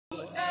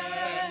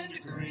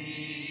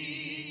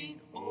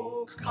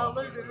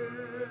colored earth.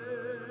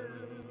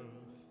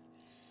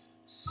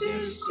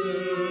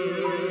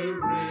 Sister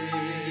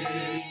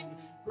rain,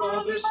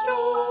 brother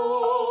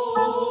snow,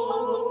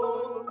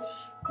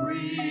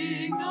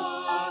 bring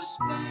us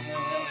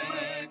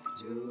back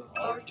to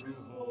our true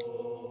home.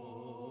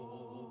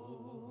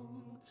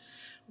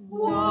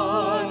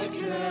 What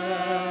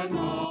can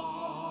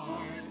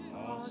I,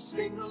 a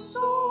single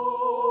soul,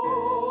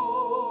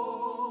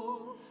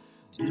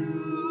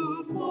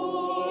 do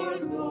for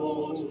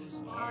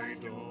those I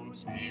don't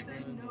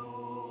even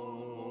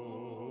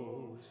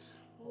know?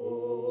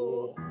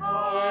 Oh,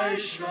 I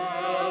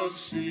shall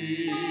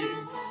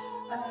sing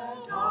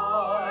and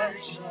I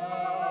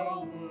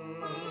shall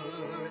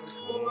work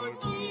for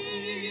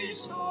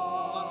peace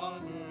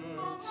on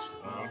earth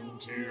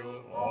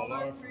until all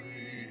are free.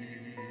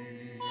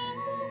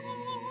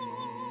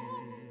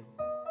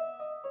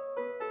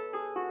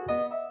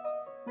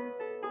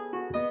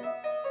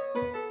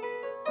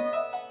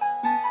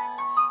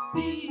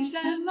 Peace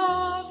and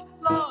love,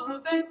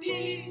 love and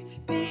peace,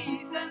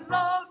 peace and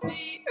love,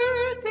 the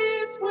earth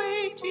is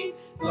waiting.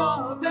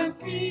 Love and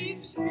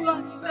peace,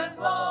 peace and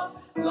love,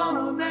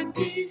 love and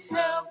peace,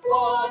 help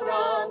one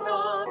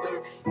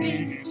another.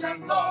 Peace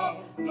and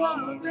love,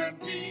 love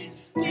and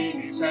peace,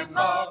 peace and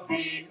love,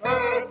 the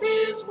earth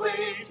is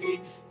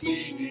waiting.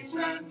 Peace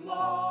and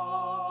love.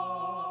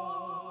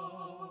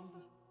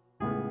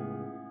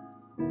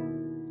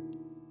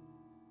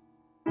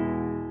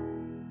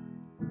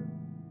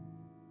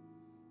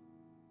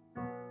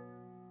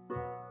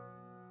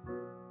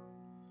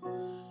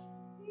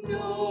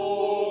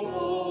 No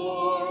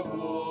more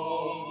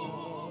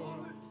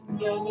war,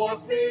 no more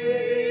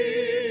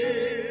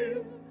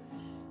fear.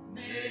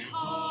 May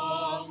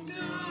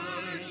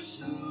hunger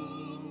soon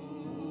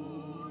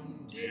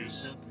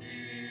disappear.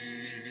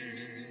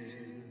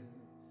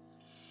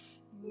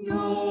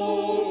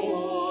 No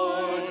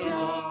more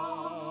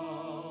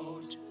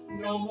doubt,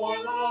 no more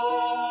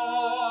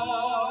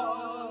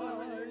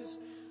lies.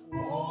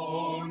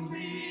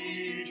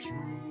 Only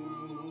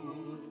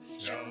truth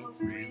shall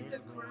free the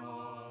cries.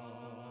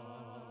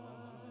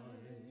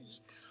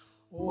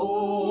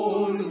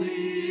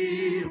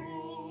 Only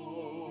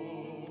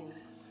hope,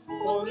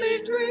 only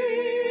dreams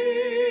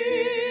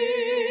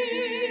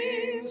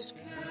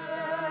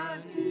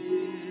can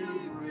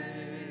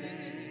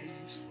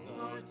erase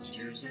the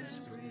tears and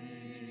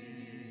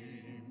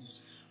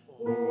screams.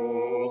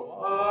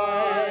 Oh,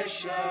 I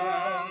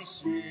shall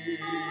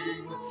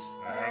sing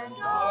and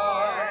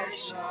I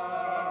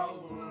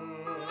shall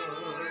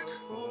work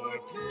for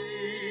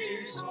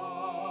peace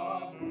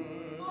on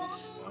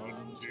earth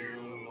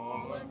until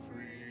all are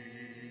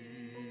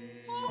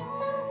free.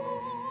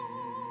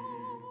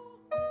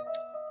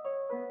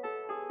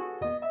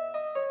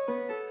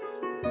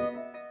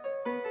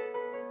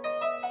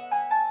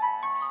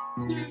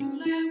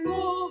 Turtle and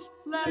wolf,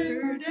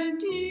 leopard and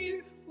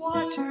deer,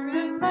 water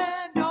and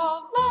land,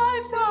 all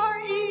lives are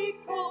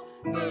equal.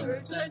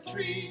 Birds and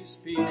trees,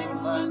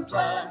 people and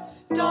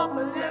plants,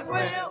 dolphins and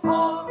whales,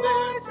 all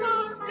lives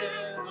are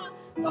together.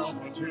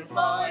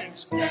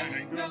 Butterflies,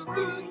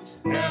 kangaroos,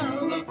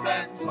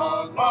 elephants,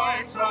 all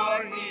lives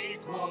are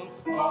equal.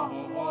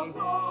 All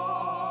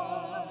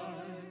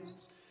lives.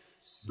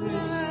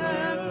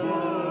 Sister,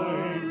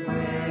 white,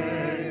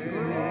 red,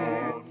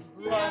 brown,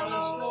 let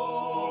us north.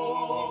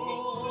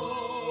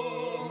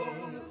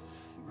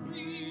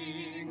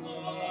 Bring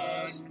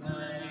us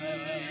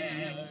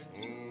back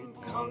to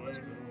colored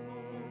earth.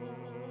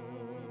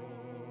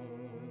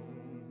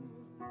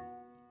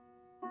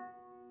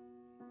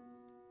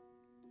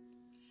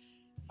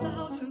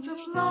 Thousands of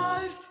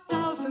lives,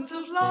 thousands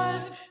of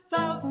lives,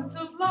 thousands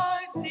of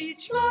lives,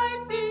 each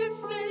life is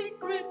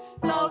sacred.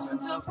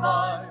 Thousands of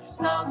lives,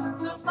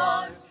 thousands of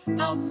lives,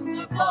 thousands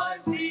of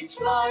lives, each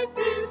life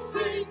is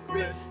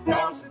sacred.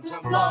 Thousands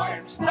of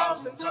lives,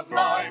 thousands of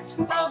lives,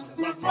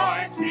 thousands of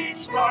lives,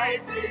 each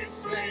life is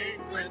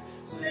sacred.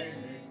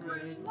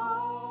 Sacred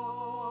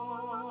lives.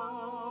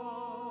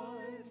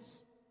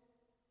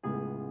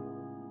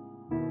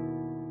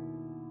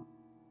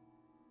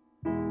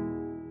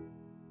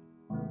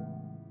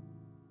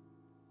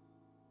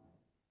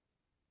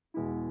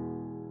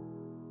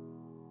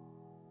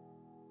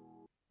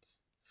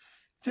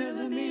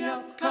 Filling me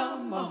up,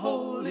 come, a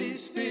Holy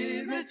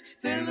Spirit,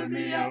 filling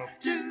me up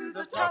to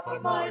the top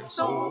of my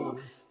soul.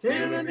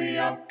 Filling me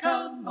up,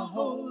 come, a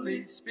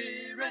Holy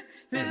Spirit,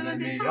 filling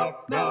me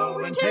up now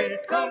and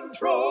take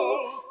control.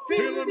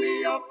 Filling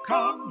me up,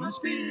 come, a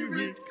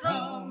Spirit,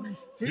 come,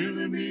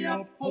 filling me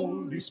up,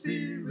 Holy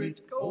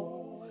Spirit,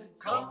 go.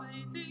 So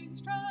many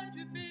things try to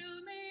fill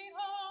me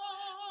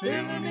up.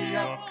 Filling me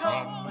up,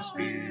 come, a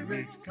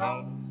Spirit,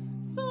 come.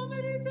 So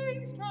many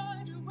things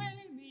try to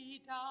weigh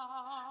me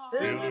down.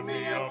 Filling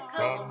me up,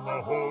 come,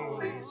 a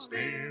Holy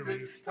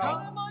Spirit,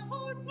 come. Fill my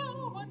heart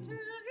now until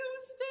you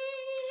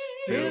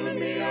stay. Filling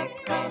me up,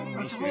 come,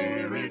 a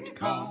Spirit,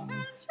 come.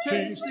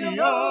 Chase the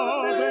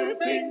other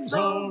things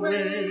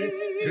away.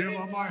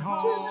 Fill my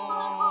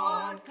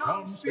heart,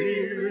 come,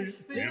 Spirit.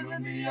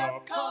 Filling me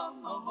up,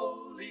 come, a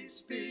Holy Holy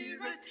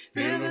Spirit.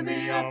 Fill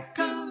me up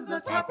to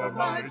the top of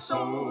my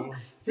soul.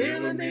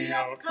 Fill me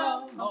up,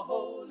 come, the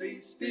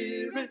Holy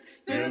Spirit.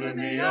 Fill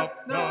me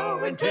up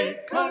now and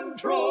take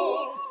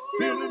control.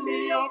 Fill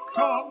me up,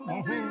 come,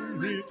 the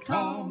Spirit,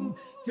 come.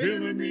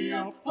 Fill me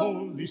up,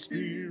 Holy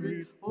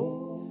Spirit.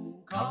 Oh,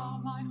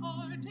 come. My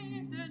heart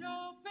is an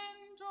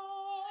open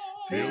door.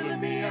 Fill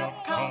me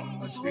up, come,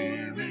 the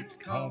Spirit,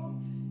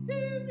 come.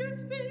 Here your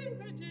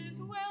Spirit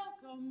is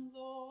welcome,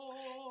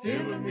 Lord.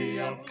 Fill me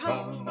up,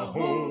 come, the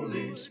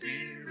Holy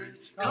Spirit,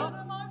 Out come.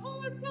 of my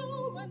heart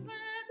now and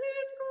let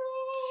it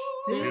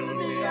grow. Fill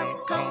me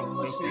up, come,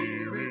 the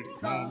Spirit,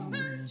 come.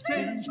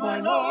 Change my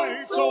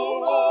life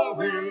so all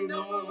will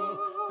know.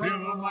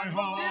 Fill my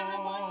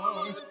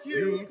heart,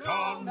 you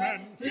come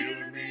and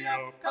fill me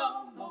up,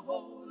 come, the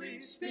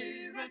Holy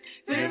Spirit.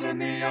 Fill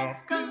me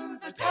up to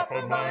the top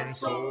of my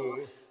soul.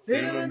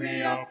 Fill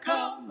me up,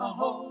 come, the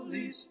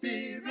Holy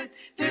Spirit.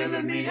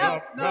 Fill me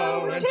up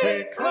now and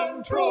take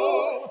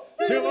control.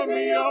 Fill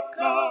me up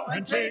now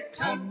and take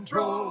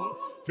control.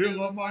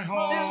 Fill my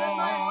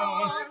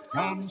heart,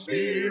 come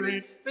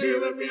Spirit.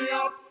 Fill me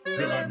up,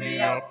 fill me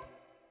up.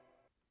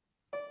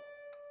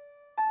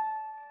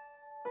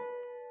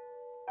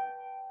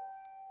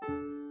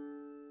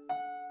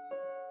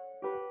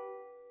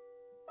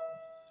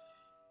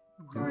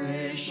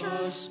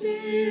 Gracious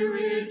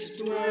Spirit,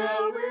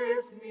 dwell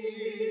with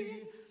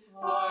me.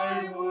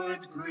 I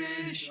would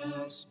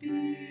gracious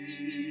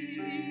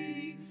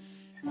be.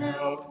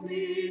 Help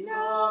me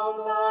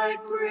now thy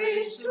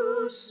grace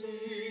to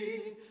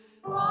see.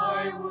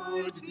 I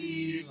would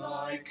be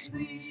like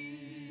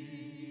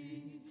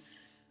thee.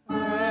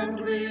 And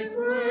with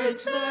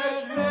words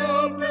that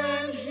help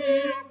and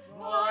heal,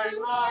 thy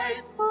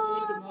life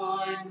would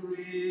mine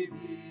reveal.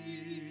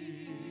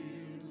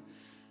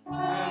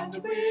 And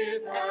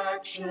with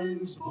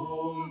actions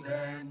bold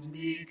and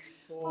meek,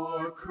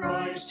 for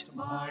Christ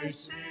my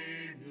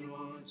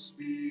Saviour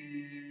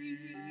speak.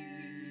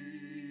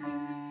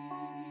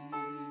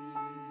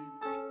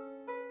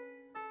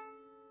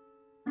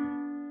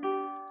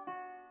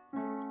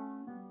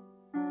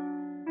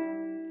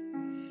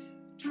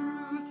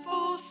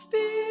 Truthful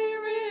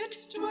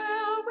Spirit,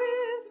 dwell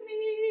with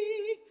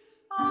me.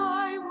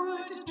 I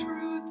would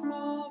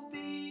truthful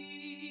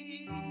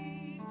be.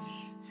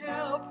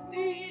 Help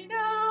me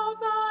now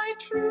thy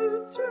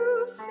truth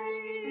to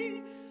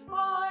see.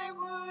 I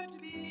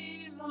would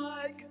be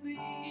like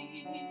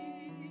thee.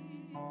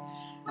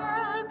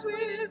 And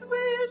with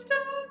wisdom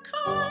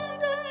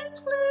kind and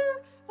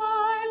clear,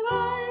 thy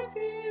life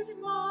is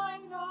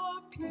mine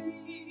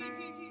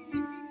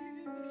appeal.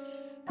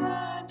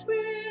 And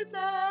with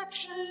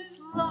actions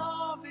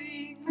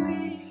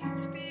lovingly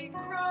speak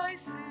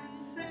Christ's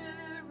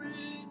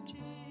sincerity.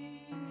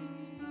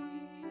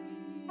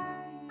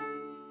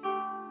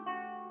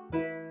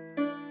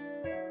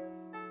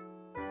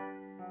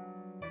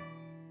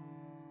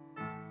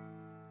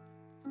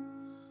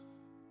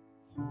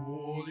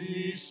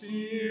 Holy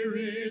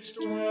Spirit,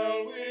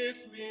 dwell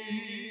with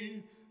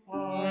me.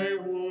 I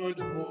would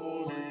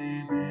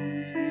wholly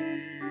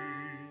be.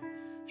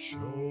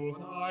 Show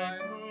thy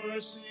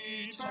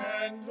mercy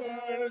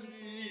tenderly,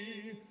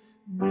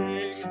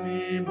 make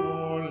me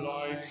more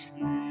like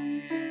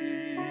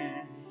thee.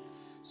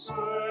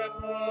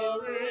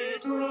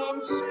 Separate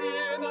from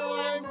sin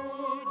I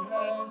would,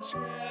 and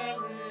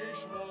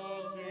cherish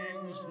all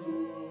things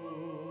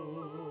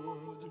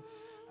good.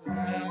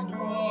 And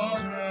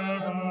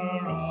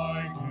whatever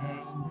I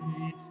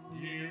can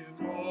be, give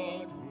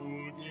God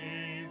who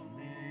gave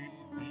me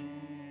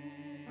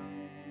thee.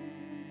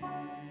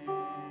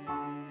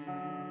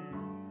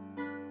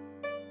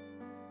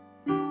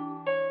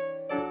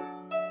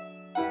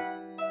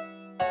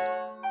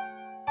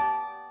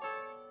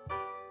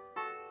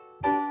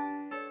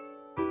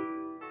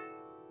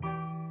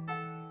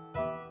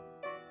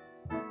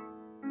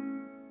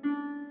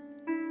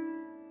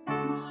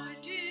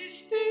 Mighty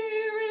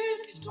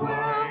Spirit,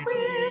 dwell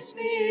with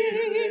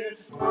me.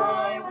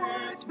 I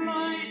would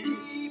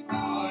mighty be.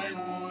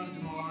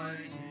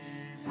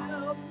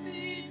 Help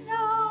me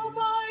now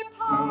thy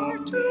power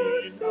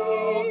to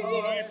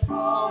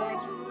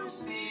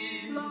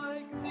see.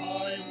 Like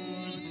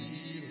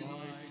thee.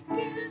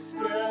 Against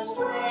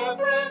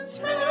weapons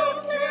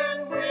held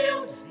and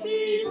wield,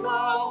 be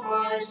thou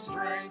my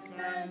strength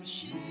and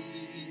shield.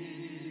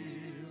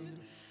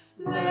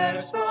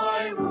 Let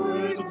thy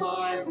word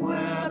my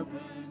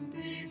weapon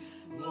be,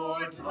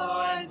 Lord,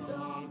 find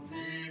the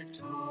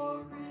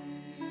victory.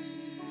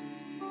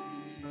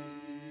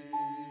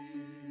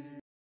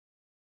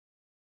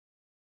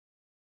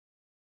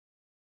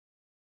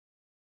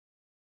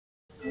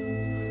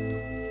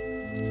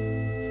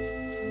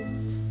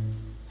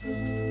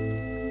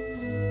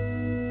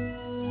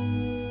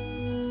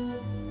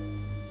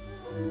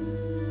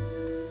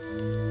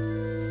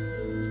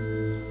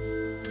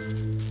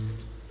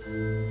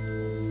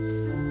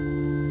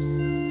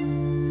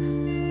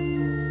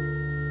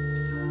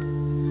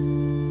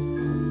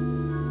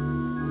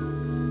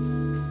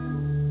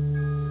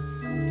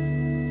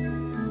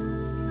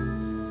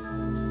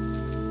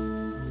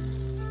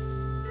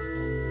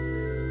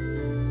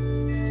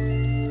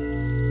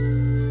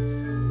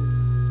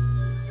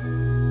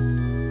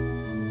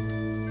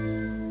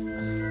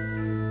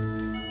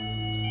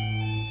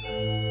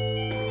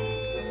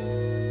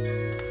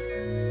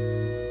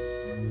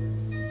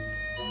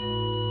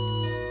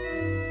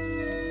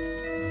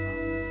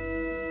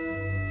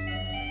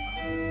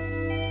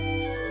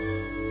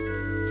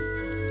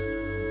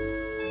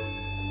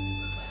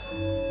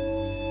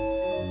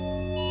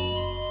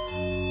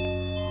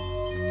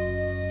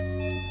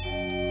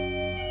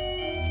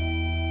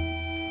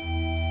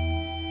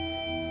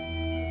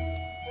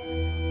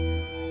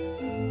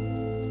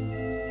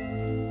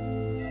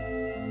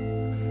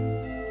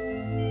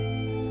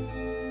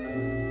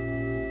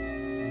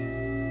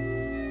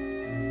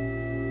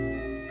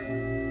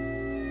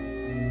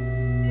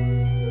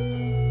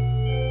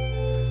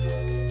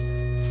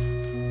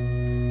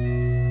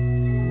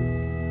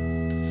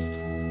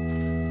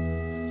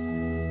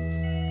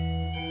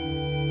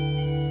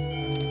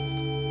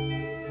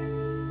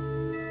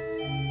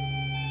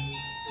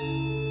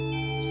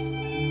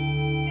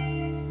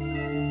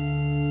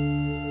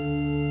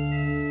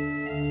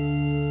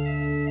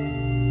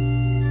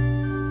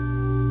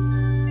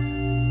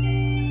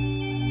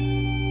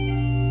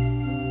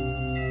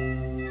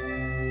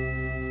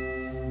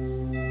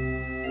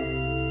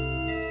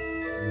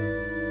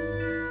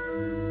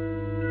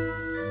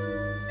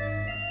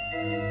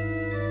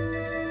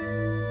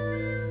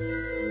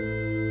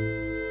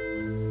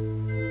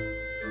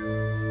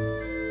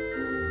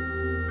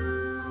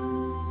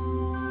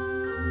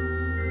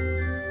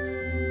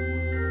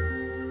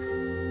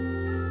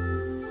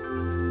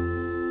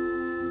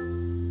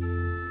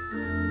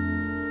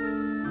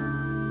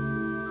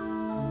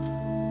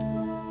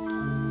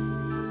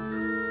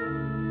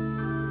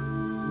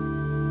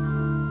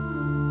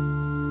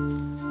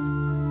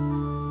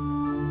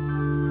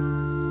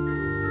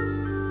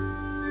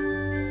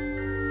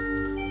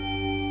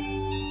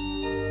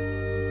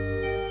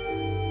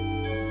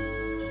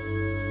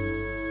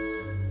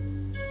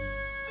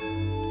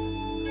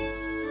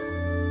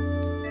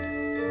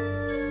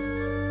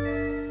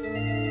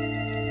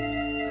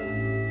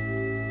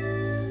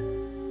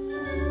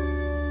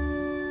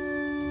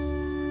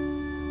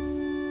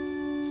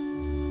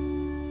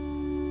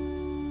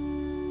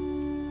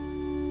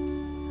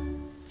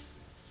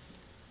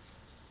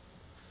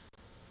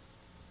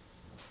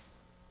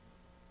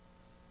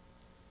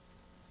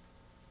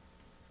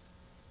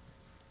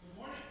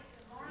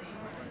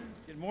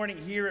 morning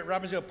here at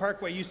Robbinsdale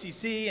Parkway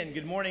UCC, and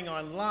good morning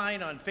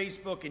online on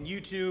Facebook and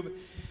YouTube.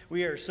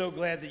 We are so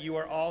glad that you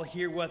are all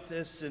here with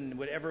us in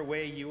whatever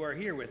way you are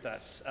here with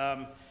us.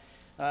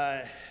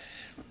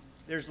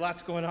 There's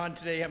lots going on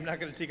today. I'm not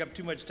going to take up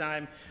too much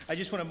time. I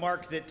just want to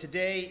mark that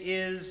today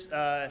is,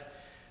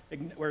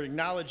 we're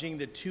acknowledging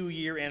the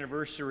 2-year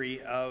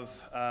anniversary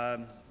of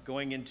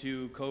going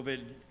into COVID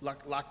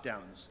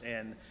lockdowns.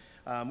 And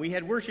we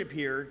had worship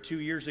here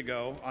 2 years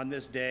ago on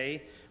this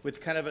day with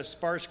kind of a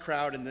sparse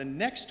crowd, and then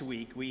next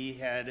week we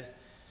had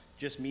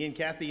just me and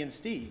Kathy and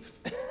Steve.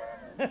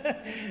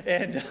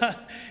 and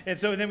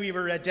so then we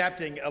were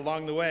adapting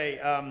along the way.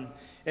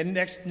 And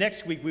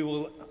next week we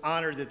will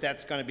honor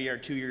that's going to be our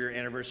 2-year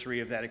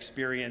anniversary of that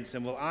experience,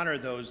 and we'll honor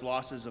those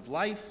losses of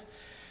life,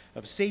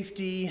 of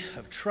safety,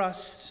 of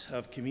trust,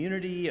 of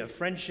community, of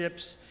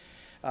friendships.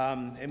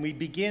 And we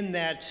begin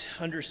that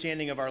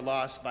understanding of our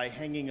loss by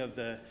hanging of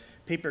the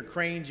paper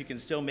cranes. You can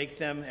still make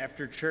them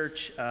after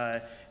church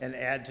and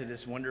add to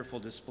this wonderful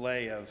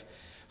display of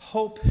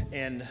hope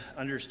and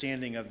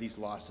understanding of these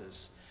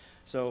losses.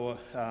 So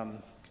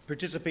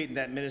participate in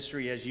that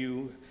ministry as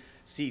you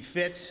see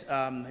fit.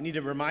 I need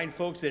to remind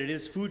folks that it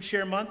is Food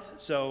Share Month,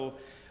 so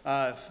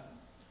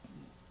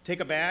take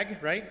a bag,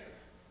 right?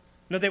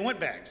 No, they want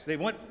bags. They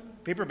want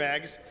paper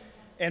bags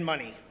and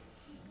money.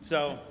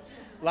 So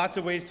lots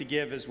of ways to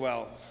give as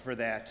well for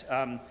that.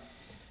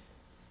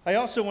 I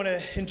also want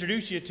to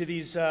introduce you to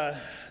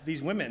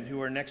these women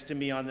who are next to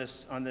me on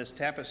this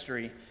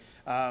tapestry.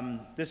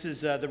 This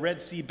is the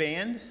Red Sea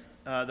Band.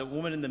 The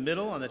woman in the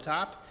middle on the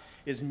top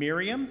is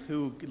Miriam,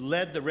 who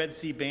led the Red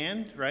Sea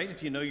Band, right?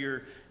 If you know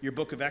your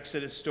Book of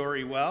Exodus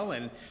story well,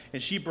 and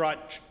she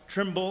brought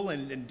trimble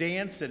and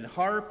dance and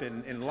harp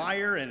and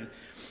lyre, and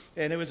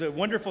it was a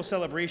wonderful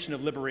celebration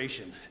of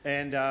liberation.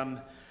 And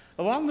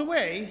along the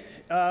way,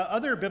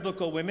 other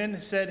biblical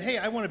women said, "Hey,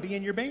 I want to be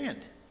in your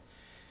band."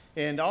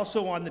 And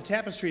also on the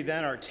tapestry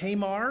then are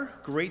Tamar,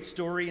 great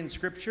story in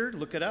Scripture,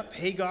 look it up.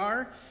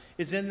 Hagar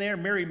is in there.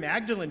 Mary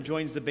Magdalene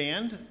joins the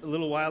band a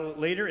little while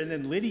later, and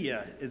then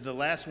Lydia is the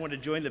last one to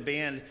join the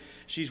band.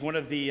 She's one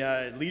of the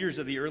leaders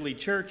of the early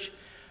church,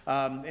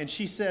 and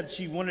she said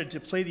she wanted to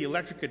play the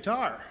electric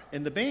guitar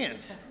in the band.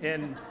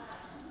 And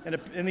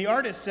the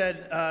artist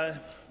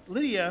said,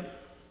 "Lydia,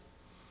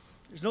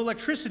 there's no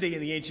electricity in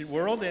the ancient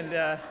world,"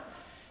 and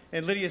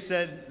Lydia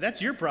said,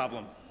 "That's your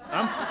problem.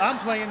 I'm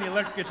playing the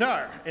electric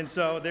guitar." And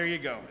so there you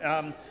go.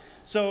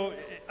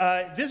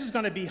 This is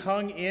going to be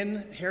hung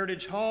in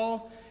Heritage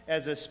Hall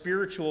as a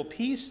spiritual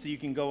piece, so you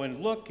can go and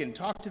look and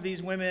talk to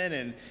these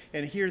women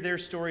and hear their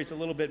stories a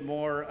little bit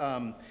more,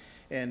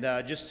 and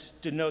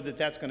just to know that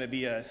that's going to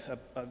be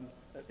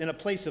in a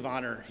place of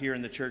honor here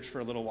in the church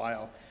for a little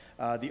while.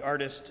 The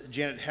artist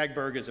Janet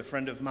Hagberg is a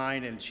friend of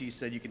mine, and she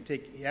said you can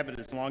have it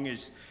as long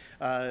as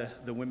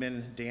the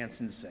women dance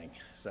and sing.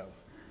 So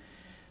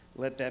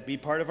let that be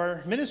part of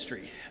our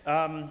ministry.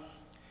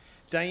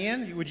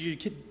 Diane, would you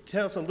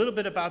tell us a little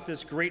bit about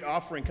this great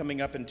offering coming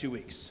up in 2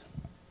 weeks?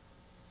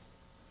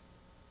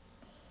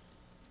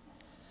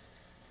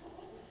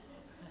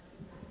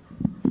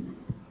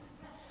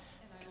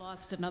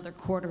 Lost another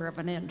 1/4 of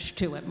an inch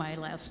too at my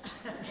last.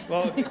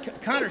 Well,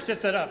 Connor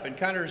sets that up, and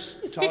Connor's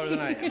taller than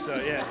I am,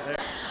 so yeah.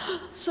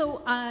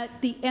 So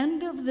at the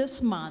end of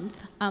this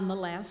month, on the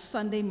last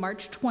Sunday,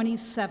 March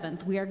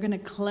 27th, we are going to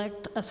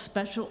collect a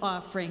special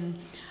offering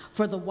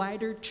for the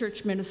wider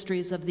church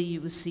ministries of the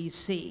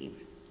UCC.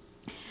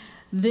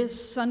 That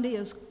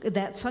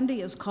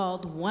Sunday is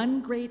called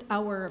One Great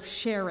Hour of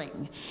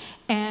Sharing,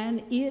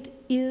 and it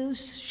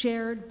is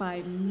shared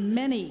by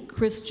many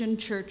Christian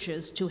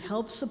churches to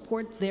help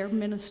support their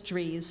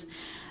ministries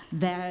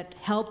that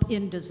help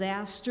in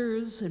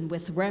disasters and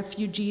with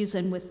refugees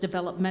and with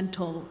development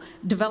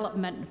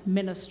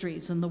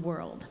ministries in the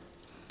world.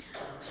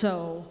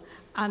 So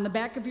on the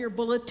back of your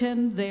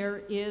bulletin,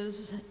 there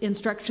is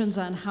instructions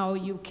on how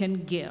you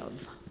can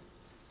give.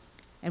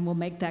 And we'll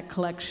make that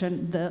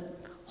collection, the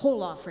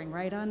whole offering,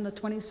 right, on the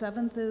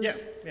 27th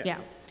is? Yeah.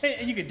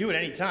 And you can do it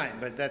any time,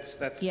 but that's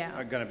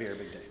going to be our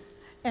big day.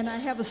 And I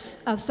have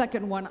a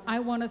second one. I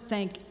want to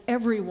thank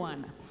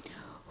everyone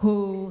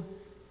who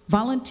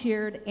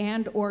volunteered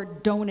and or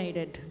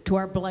donated to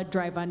our blood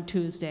drive on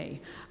Tuesday.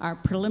 Our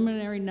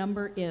preliminary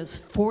number is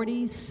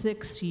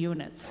 46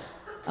 units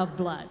of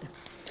blood.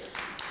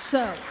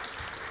 So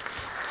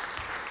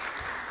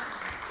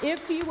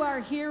if you are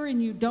here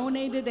and you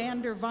donated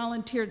and or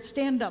volunteered,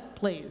 stand up,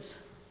 please.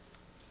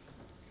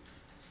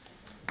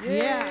 Yay.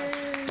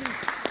 Yes.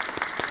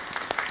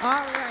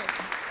 All right.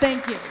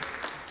 Thank you.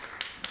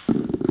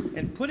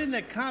 And put in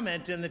a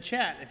comment in the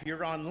chat if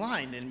you're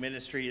online in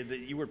ministry that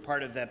you were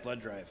part of that blood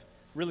drive.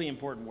 Really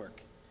important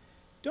work.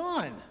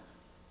 Dawn.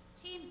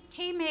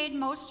 T made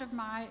most of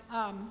my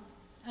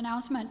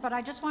announcement, but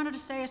I just wanted to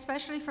say,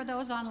 especially for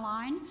those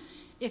online,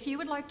 if you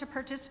would like to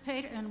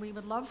participate, and we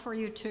would love for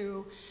you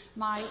to,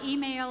 my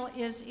email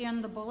is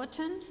in the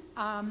bulletin.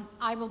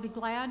 I will be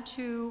glad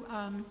to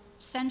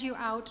send you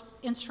out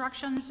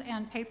instructions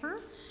and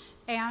paper,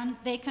 and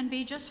they can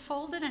be just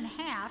folded in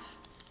half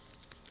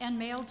and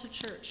mailed to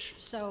church.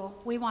 So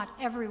we want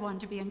everyone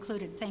to be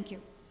included. Thank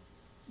you.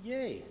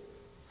 Yay.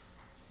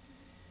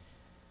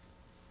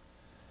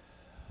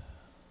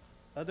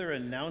 Other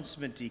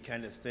announcement-y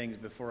kind of things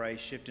before I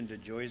shift into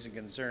joys and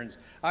concerns.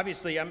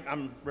 Obviously,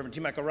 I'm Reverend T.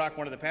 Michael Rock,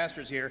 one of the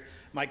pastors here.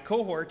 My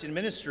cohort in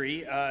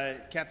ministry,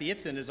 Kathy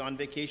Itzen, is on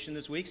vacation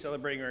this week,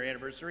 celebrating her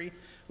anniversary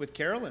with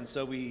Carol, and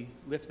so we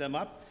lift them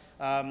up.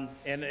 And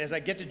as I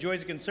get to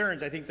joys and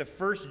concerns, I think the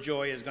first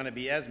joy is going to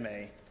be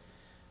Esme.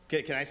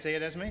 Can I say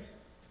it, Esme?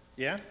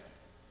 Yeah?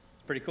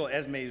 It's pretty cool.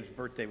 Esme's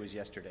birthday was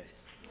yesterday.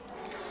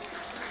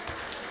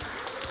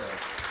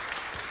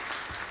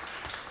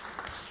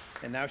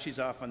 And now she's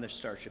off on the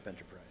Starship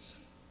Enterprise.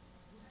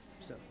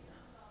 So.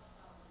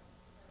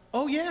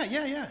 Oh,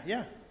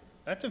 yeah.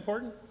 That's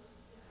important.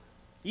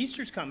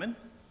 Easter's coming.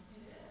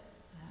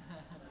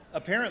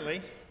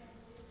 Apparently.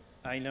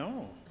 I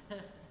know.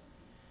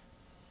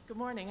 Good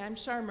morning. I'm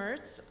Char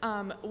Mertz.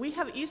 We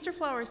have Easter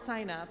flowers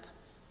sign up.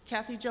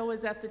 Kathy Jo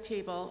is at the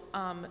table.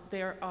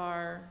 There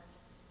are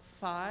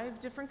 5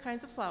 different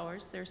kinds of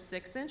flowers. They're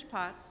 6-inch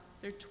pots.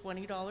 They're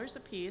 $20 a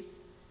piece.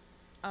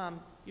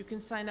 You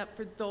can sign up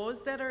for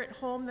those that are at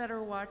home that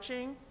are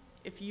watching.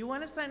 If you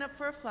want to sign up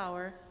for a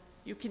flower,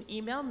 you can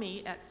email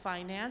me at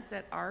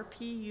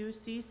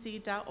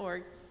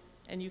finance@rpucc.org,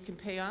 and you can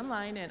pay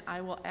online, and I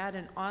will add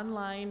an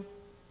online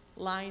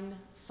line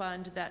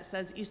fund that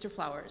says Easter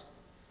flowers.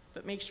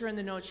 But make sure in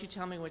the notes you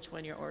tell me which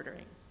one you're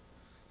ordering.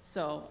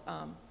 So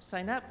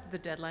sign up. The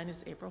deadline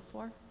is April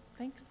 4.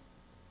 Thanks.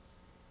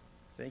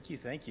 Thank you.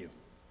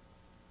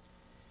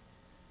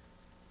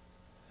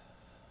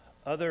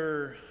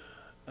 Other,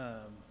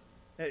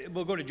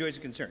 we'll go to joys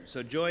and concerns.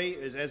 So joy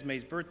is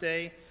Esme's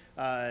birthday.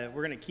 We're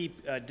going to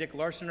keep Dick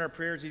Larson in our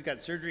prayers. He's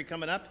got surgery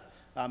coming up,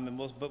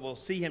 but we'll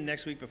see him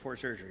next week before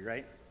surgery,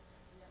 right?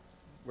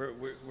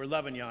 We're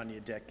loving you on you,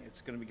 Dick.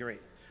 It's going to be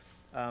great.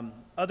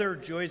 Other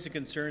joys and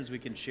concerns we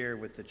can share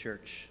with the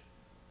church.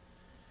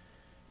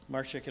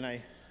 Marcia, can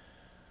I?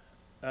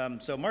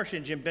 So Marcia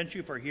and Jim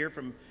Benchoof are here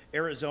from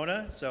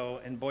Arizona,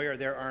 and boy, are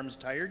their arms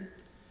tired.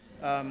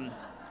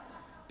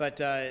 But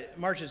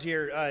Marcia's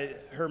here.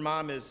 Her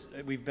mom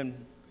we've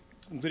been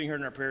including her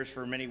in our prayers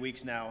for many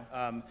weeks now,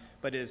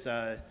 but is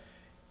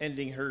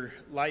ending her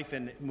life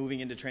and moving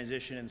into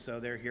transition, and so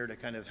they're here to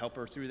kind of help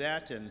her through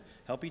that and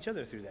help each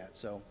other through that.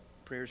 So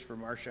prayers for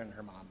Marcia and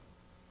her mom.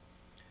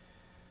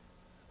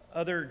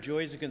 Other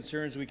joys and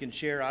concerns we can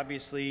share,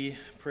 obviously,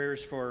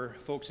 prayers for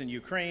folks in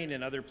Ukraine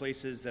and other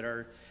places that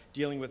are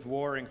dealing with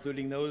war,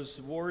 including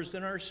those wars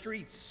in our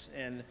streets,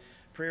 and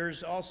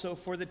prayers also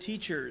for the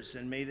teachers,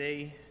 and may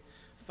they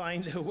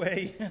find a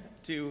way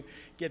to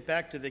get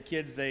back to the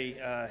kids they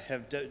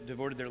have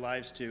devoted their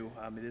lives to.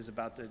 It is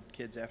about the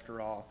kids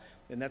after all,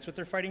 and that's what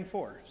they're fighting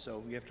for. So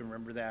we have to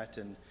remember that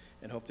and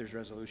hope there's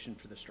resolution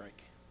for the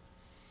strike.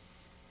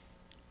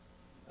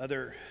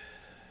 Other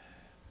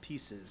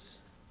pieces.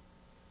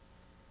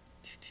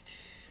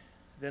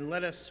 Then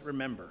let us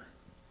remember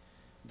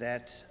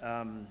that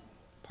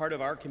part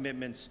of our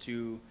commitments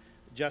to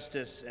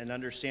justice and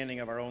understanding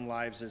of our own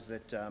lives is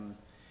that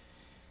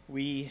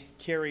we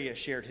carry a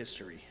shared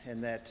history,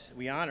 and that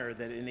we honor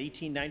that in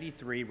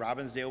 1893,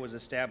 Robbinsdale was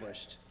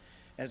established.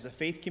 As a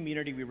faith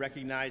community, we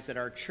recognize that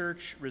our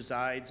church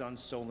resides on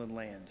stolen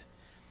land.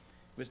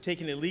 It was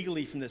taken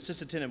illegally from the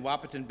Sisseton and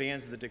Wahpeton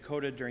bands of the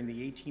Dakota during the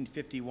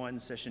 1851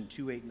 Session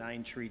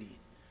 289 Treaty.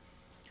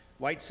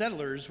 White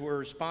settlers were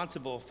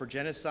responsible for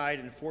genocide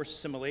and forced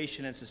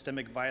assimilation and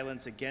systemic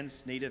violence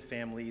against Native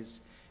families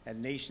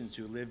and nations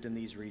who lived in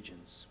these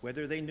regions,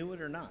 whether they knew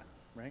it or not,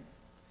 right?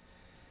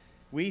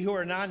 We who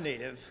are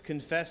non-Native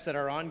confess that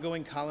our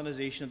ongoing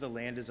colonization of the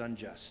land is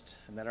unjust,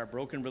 and that our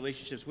broken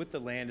relationships with the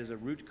land is a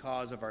root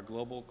cause of our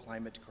global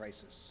climate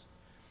crisis.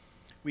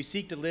 We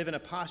seek to live in a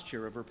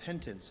posture of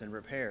repentance and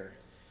repair,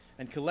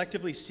 and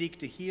collectively seek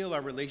to heal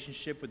our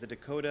relationship with the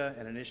Dakota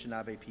and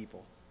Anishinaabe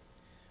people,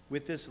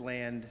 with this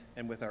land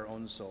and with our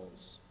own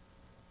souls.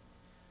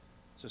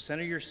 So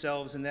center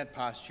yourselves in that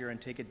posture and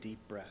take a deep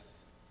breath.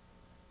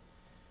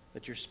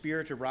 Let your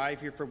spirit arrive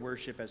here for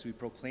worship as we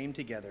proclaim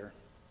together,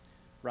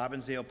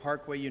 Robbinsdale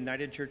Parkway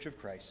United Church of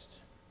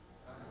Christ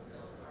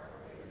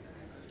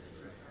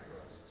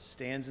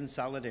stands in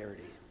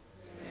solidarity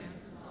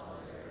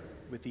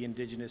with the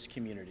indigenous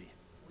community.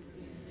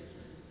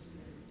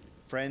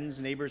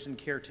 Friends, neighbors, and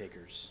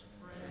caretakers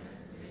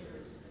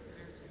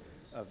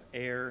of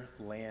air,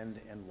 land,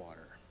 and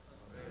water.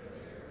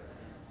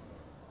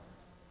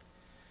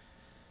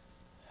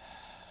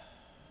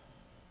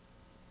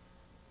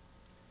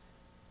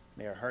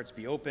 May our hearts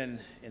be open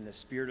in the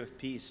spirit of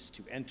peace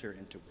to enter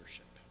into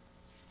worship.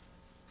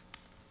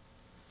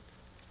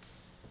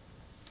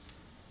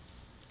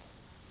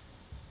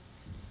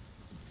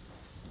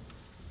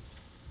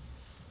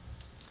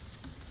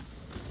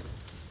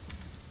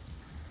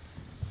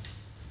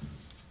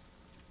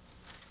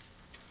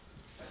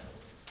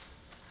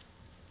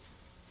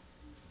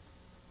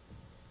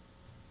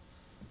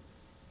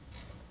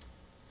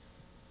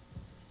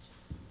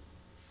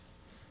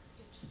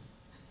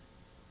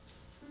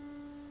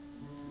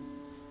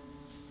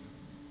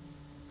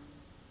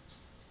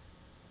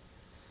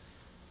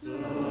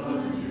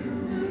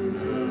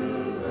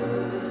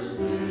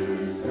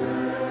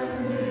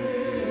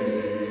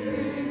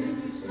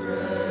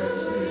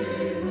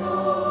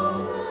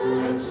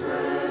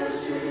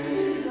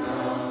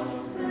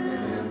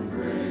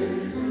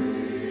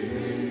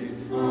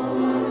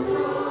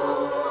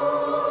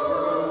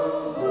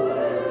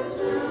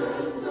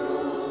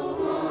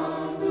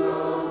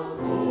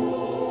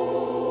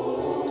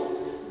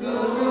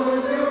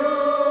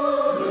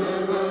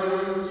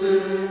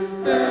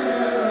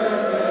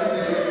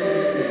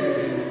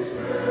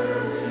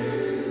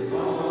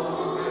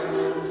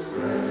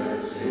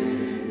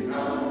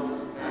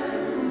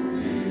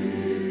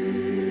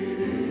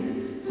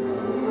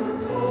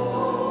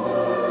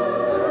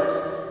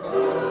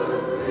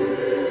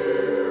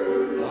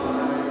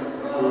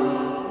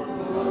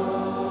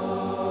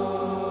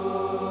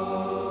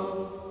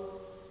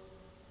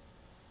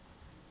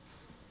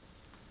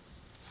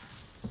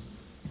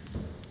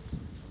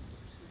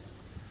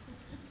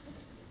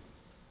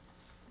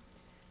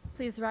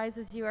 Please rise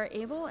as you are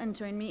able and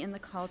join me in the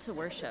call to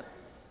worship.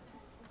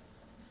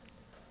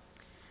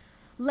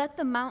 Let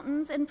the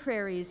mountains and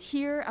prairies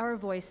hear our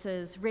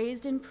voices,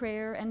 raised in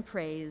prayer and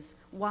praise,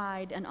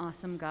 wide and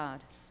awesome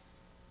God.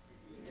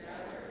 We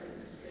gather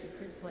in this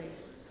sacred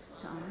place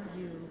to honor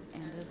you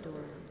and adore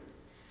you.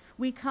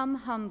 We come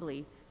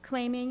humbly,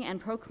 claiming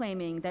and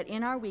proclaiming that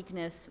in our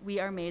weakness we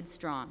are made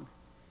strong.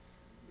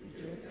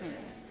 We give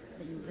thanks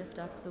that you lift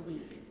up the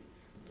weak,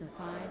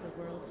 defy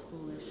the world's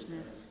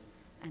foolishness,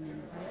 and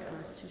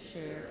invite us to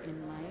share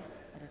in life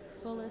at its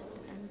fullest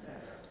and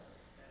best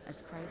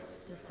as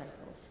Christ's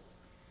disciples.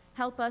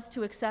 Help us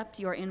to accept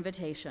your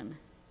invitation.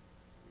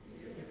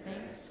 Give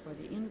thanks for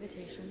the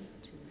invitation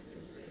to the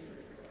sacred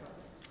cup.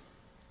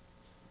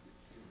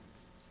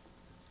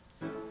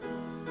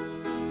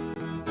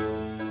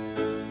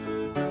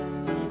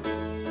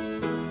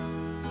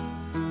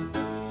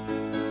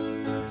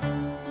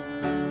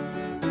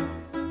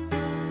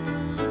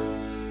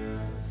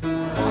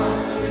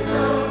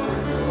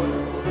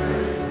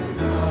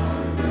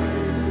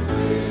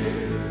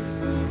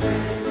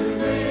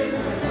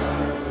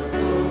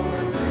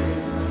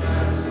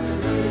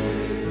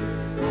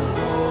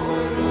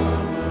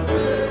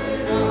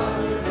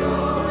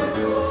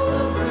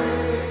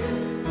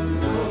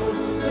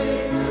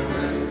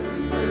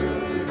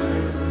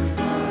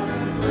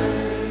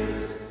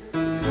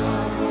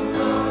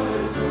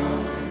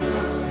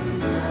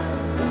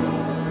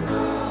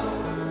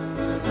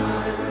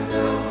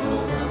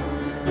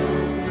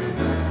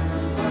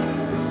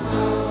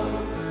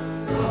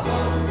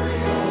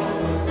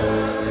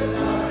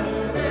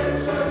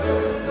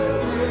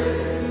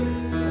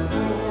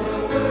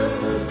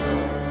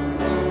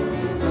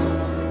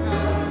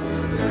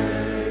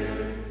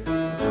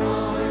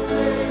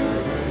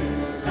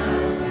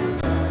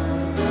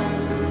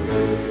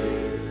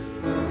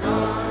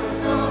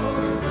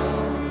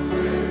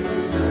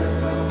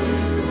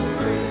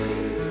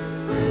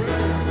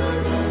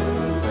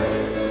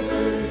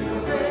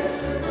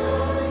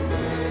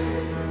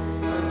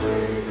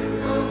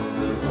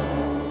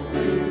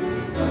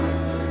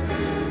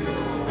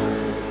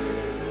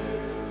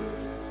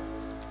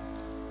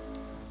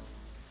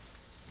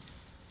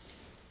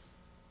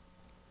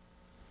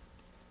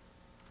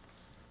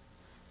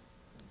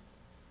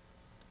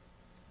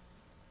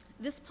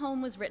 This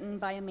poem was written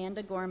by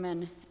Amanda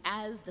Gorman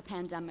as the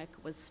pandemic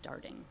was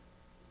starting.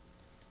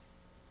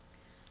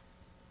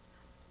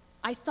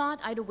 I thought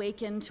I'd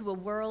awaken to a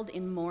world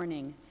in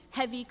mourning,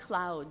 heavy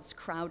clouds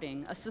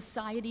crowding, a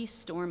society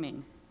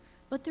storming.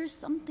 But there's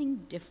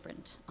something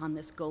different on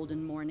this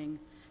golden morning,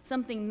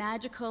 something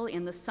magical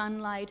in the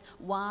sunlight,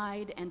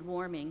 wide and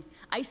warming.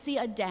 I see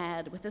a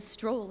dad with a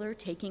stroller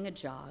taking a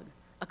jog.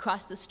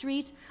 Across the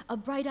street, a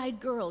bright-eyed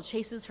girl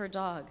chases her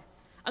dog.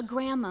 A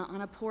grandma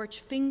on a porch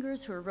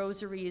fingers her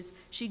rosaries.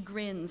 She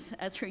grins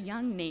as her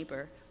young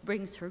neighbor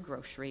brings her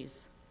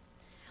groceries.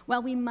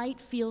 While we might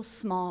feel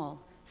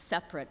small,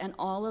 separate, and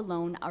all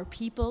alone, our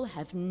people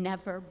have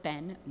never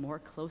been more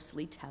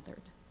closely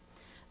tethered.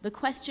 The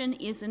question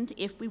isn't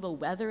if we will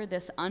weather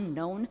this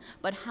unknown,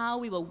 but how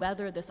we will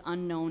weather this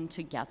unknown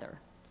together.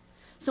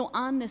 So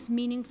on this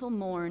meaningful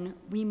morn,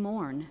 we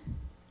mourn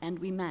and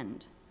we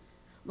mend.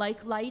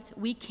 Like light,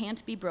 we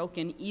can't be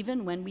broken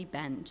even when we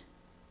bend.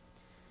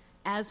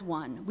 As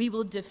one, we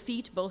will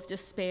defeat both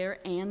despair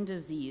and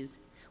disease.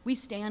 We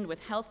stand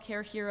with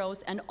healthcare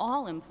heroes and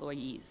all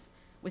employees,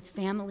 with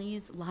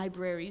families,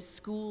 libraries,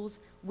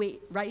 schools,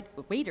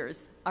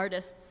 waiters,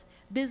 artists,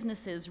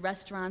 businesses,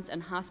 restaurants,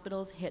 and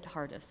hospitals hit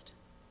hardest.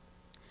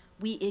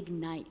 We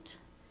ignite,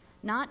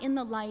 not in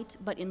the light,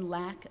 but in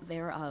lack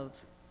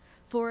thereof.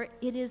 For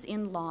it is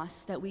in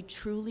loss that we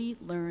truly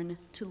learn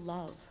to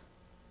love.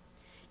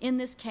 In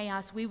this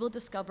chaos, we will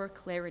discover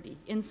clarity.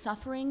 In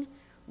suffering,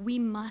 we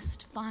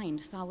must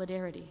find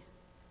solidarity.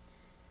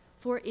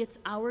 For it's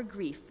our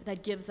grief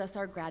that gives us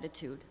our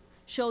gratitude,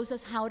 shows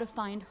us how to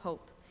find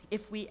hope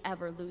if we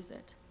ever lose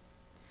it.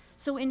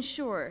 So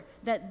ensure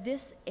that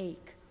this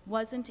ache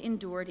wasn't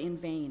endured in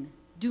vain.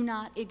 Do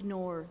not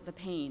ignore the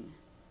pain.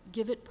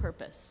 Give it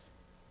purpose.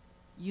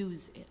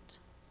 Use it.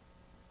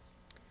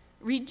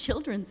 Read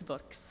children's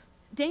books.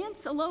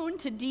 Dance alone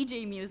to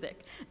DJ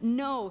music.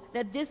 Know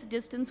that this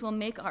distance will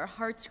make our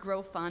hearts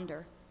grow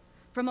fonder.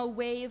 From a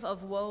wave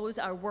of woes,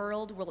 our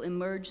world will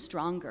emerge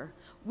stronger.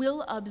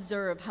 We'll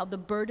observe how the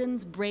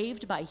burdens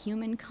braved by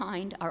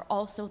humankind are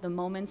also the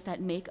moments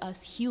that make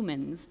us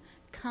humans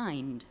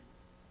kind.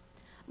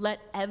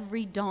 Let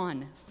every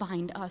dawn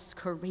find us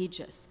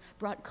courageous,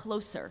 brought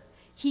closer,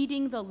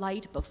 heeding the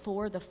light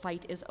before the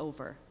fight is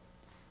over.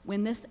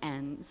 When this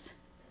ends,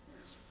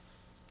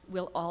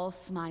 we'll all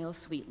smile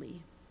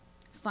sweetly,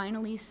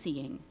 finally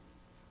seeing,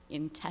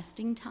 in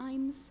testing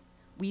times,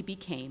 we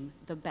became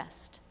the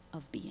best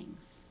of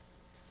beings.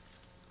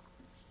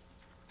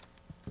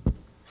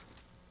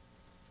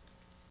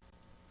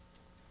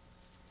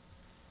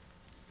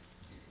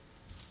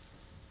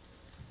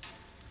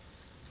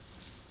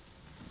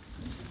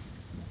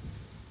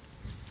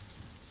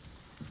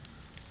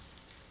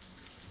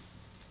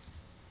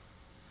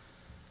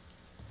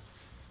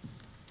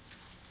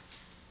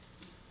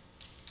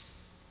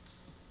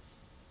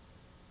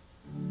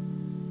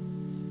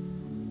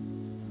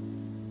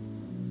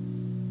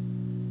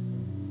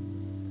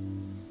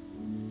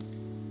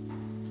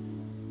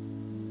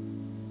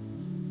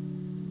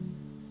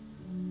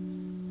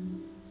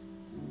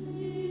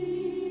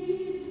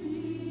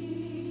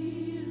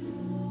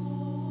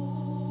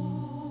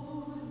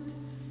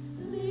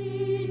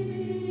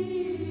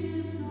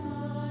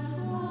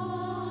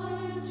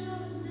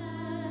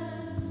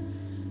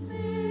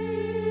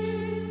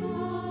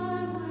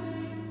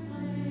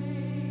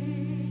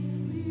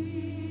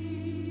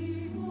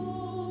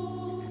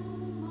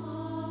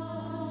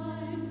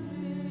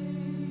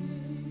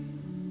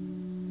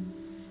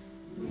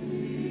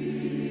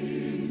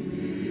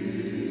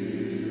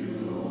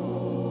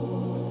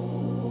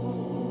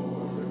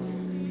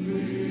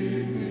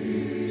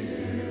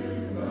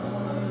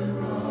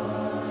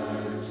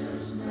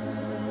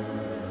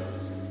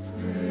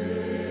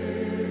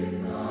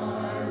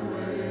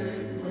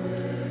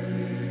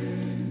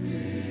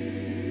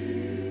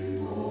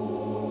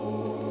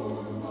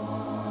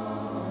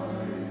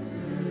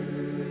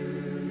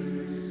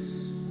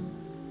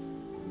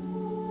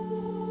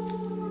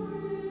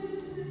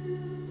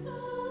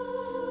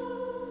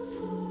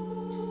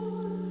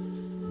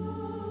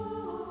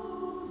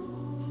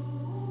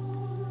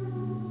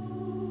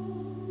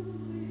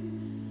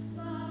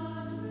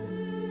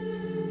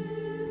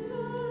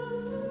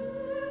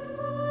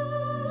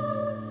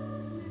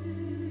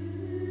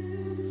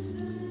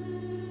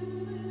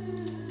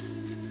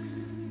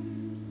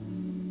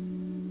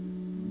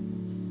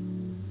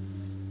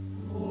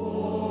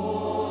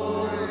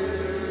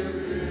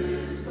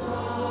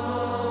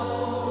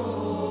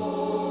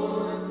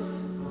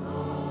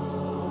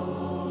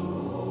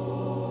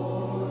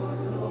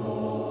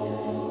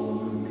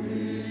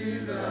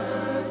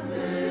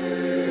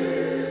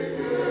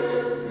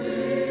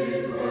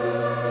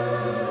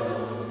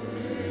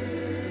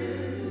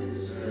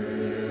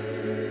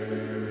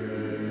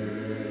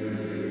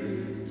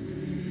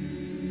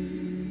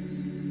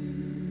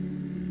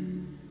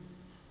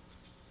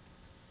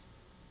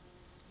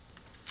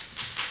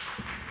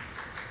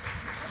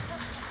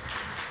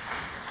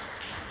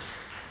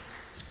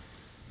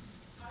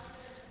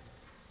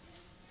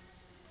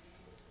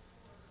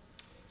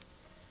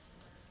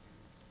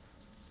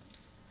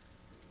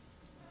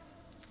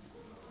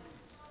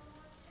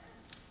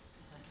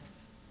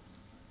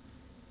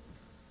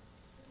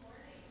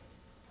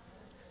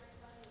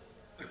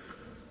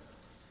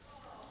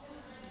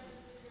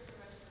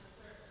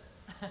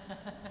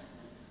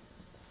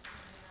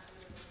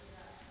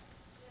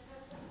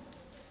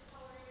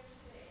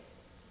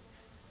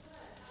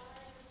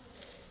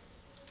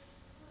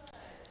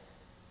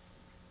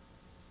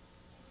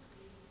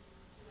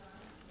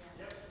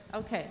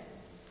 Okay.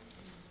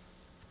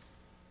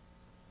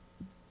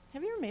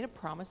 Have you ever made a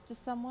promise to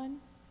someone?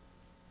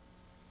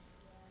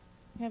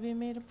 Have you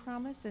made a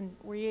promise, and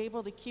were you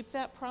able to keep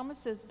that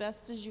promise as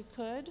best as you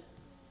could?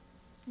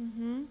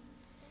 Mm-hmm.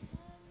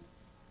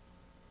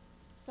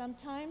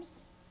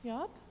 Sometimes?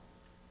 Yup.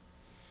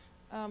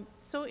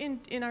 So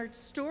in our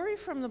story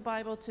from the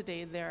Bible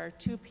today, there are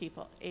two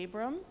people,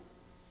 Abram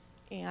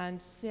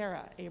and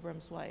Sarah,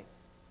 Abram's wife.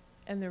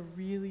 And they're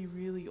really,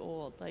 really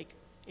old. Like,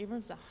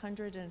 Abram's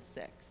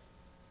 106.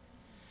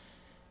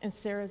 And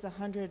Sarah's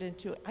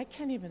 102. I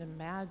can't even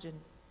imagine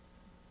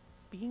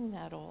being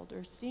that old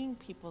or seeing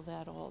people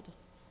that old.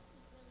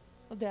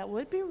 That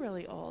would be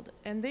really old.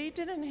 And they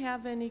didn't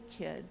have any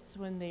kids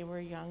when they were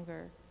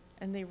younger.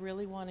 And they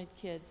really wanted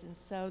kids. And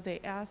so they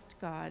asked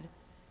God.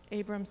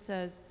 Abram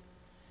says,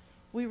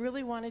 we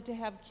really wanted to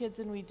have kids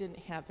and we didn't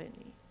have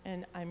any.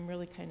 And I'm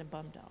really kind of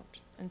bummed out.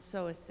 And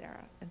so is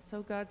Sarah. And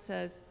so God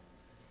says,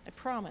 I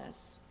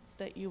promise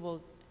that you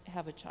will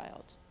have a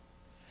child.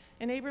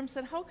 And Abram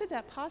said, how could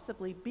that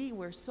possibly be?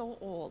 We're so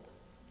old.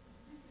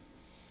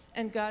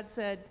 And God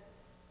said,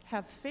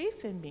 have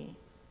faith in me,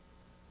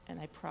 and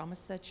I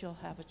promise that you'll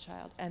have a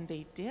child. And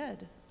they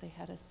did. They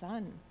had a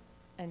son.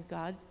 And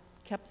God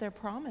kept their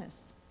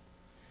promise.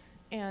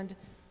 And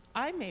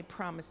I made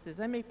promises.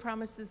 I made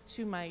promises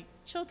to my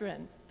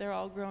children. They're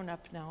all grown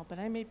up now, but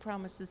I made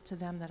promises to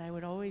them that I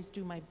would always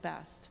do my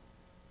best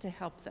to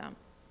help them.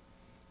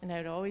 And I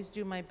would always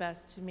do my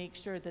best to make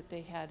sure that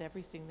they had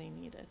everything they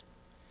needed.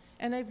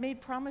 And I've made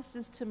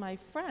promises to my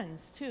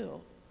friends, too.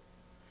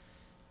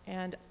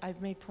 And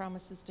I've made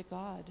promises to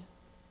God,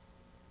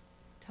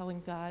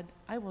 telling God,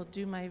 I will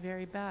do my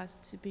very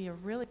best to be a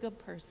really good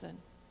person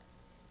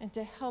and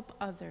to help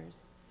others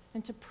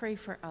and to pray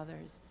for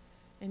others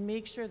and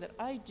make sure that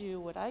I do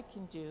what I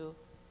can do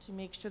to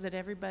make sure that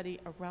everybody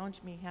around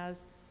me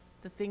has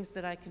the things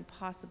that I can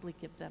possibly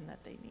give them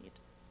that they need.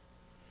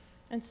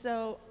 And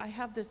so I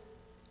have this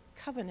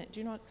covenant. Do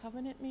you know what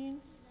covenant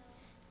means? No.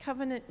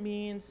 Covenant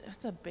means,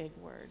 it's a big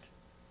word,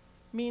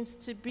 means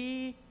to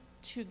be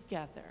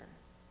together.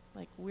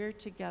 Like we're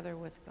together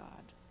with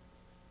God,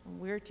 and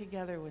we're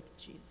together with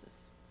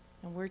Jesus,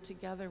 and we're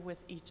together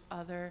with each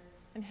other,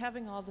 and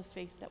having all the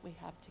faith that we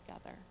have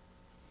together.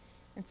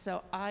 And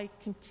so I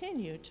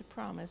continue to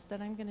promise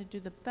that I'm going to do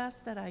the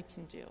best that I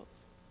can do.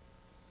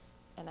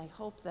 And I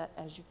hope that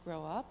as you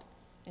grow up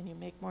and you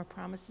make more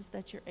promises,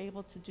 that you're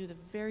able to do the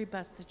very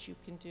best that you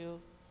can do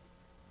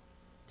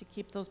to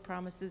keep those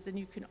promises. And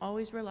you can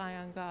always rely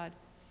on God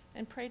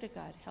and pray to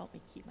God, help me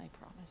keep my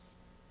promise.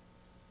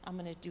 I'm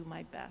going to do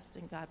my best,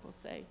 and God will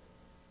say,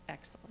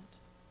 excellent.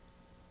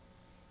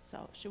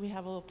 So should we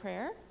have a little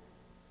prayer?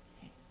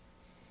 Okay.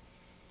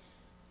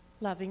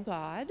 Loving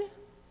God,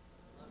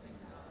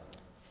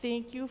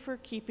 thank you for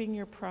keeping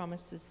your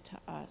promises to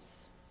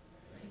us.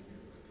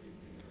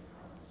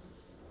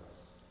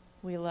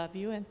 We love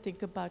you and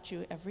think about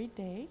you every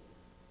day.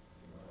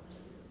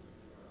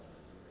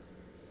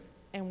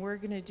 And we're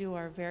going to do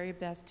our very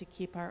best to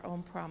keep our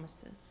own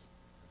promises.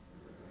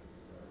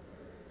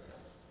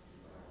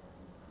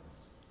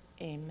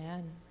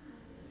 Amen.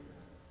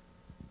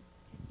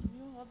 Can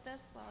you hold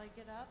this while I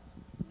get up?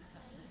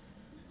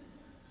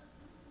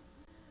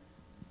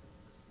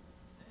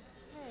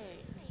 Hey.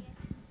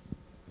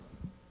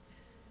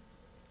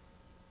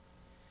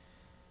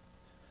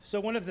 So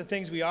one of the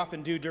things we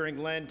often do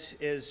during Lent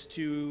is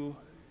to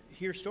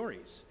hear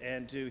stories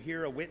and to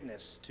hear a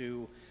witness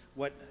to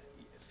what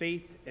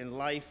faith and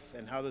life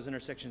and how those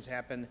intersections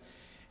happen.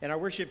 And our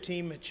worship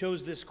team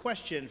chose this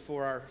question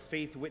for our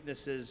faith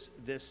witnesses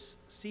this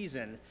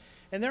season.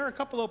 And there are a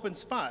couple open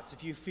spots.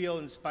 If you feel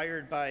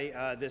inspired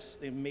by this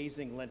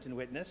amazing Lenten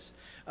witness,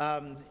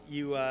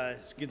 you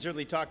can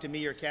certainly talk to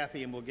me or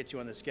Kathy and we'll get you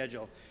on the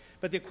schedule.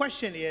 But the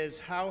question is,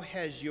 how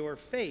has your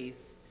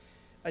faith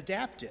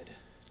adapted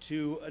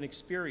to an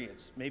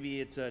experience? Maybe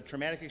it's a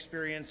traumatic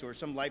experience or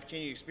some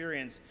life-changing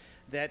experience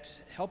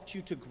that helped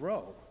you to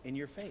grow in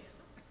your faith.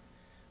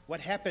 What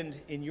happened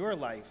in your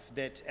life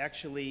that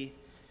actually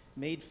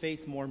made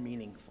faith more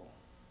meaningful?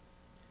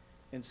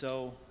 And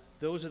so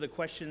those are the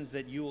questions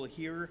that you will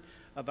hear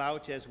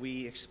about as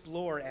we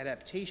explore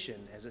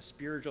adaptation as a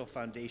spiritual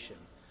foundation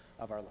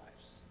of our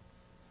lives.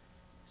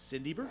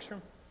 Cindy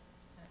Bergstrom.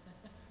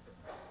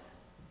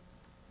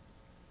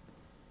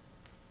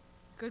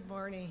 Good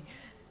morning.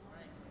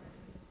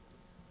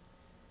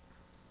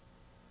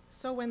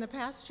 So when the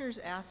pastors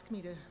asked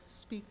me to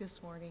speak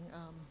this morning,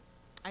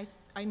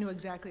 I knew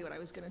exactly what I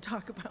was going to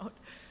talk about.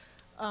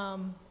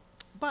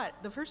 But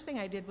the first thing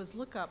I did was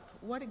look up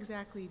what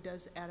exactly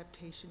does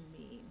adaptation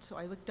mean. So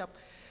I looked up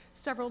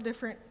several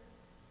different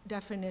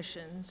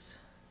definitions,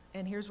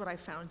 and here's what I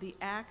found. The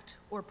act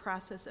or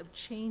process of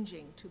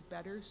changing to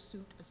better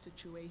suit a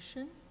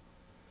situation,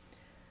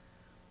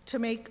 to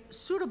make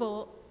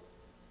suitable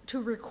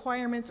to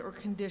requirements or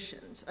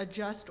conditions,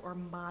 adjust or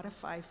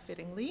modify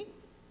fittingly,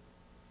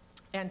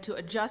 and to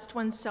adjust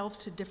oneself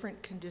to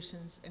different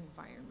conditions,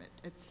 environment,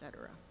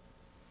 etc.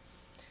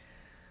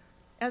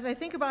 As I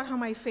think about how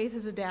my faith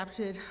has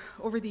adapted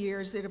over the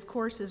years, it of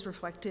course is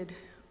reflected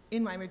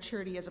in my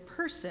maturity as a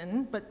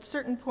person, but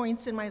certain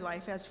points in my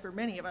life, as for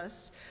many of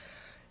us,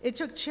 it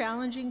took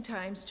challenging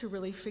times to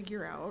really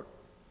figure out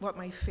what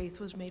my faith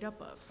was made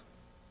up of.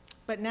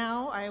 But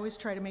now I always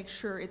try to make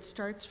sure it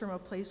starts from a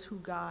place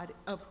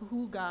of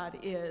who God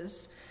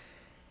is,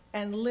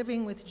 and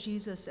living with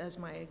Jesus as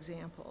my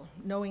example,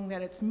 knowing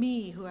that it's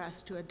me who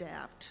has to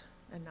adapt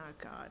and not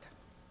God.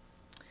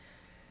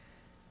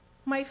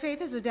 My faith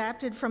has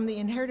adapted from the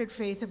inherited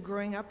faith of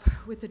growing up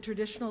with the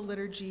traditional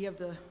liturgy of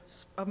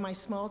my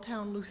small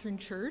town Lutheran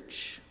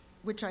church,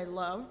 which I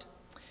loved,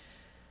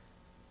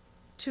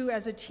 to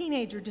as a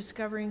teenager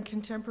discovering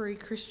contemporary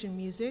Christian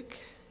music.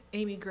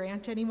 Amy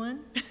Grant,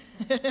 anyone?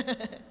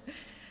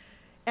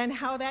 And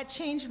how that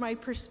changed my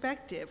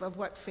perspective of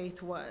what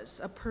faith was,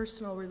 a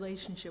personal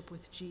relationship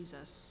with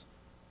Jesus.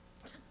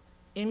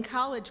 In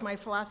college, my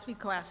philosophy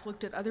class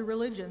looked at other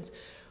religions,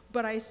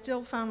 but I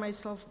still found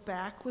myself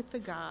back with the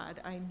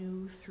God I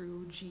knew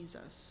through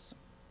Jesus.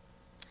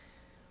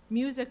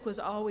 Music was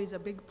always a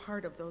big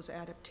part of those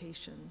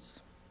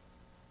adaptations.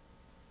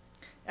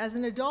 As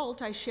an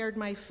adult, I shared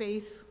my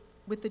faith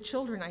with the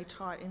children I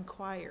taught in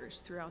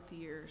choirs throughout the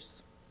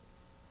years.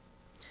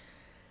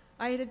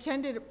 I had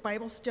attended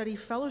Bible study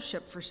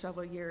fellowship for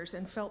several years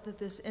and felt that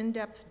this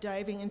in-depth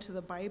diving into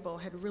the Bible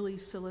had really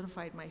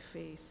solidified my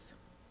faith.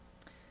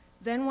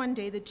 Then one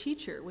day the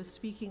teacher was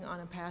speaking on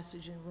a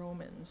passage in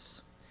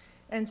Romans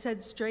and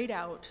said straight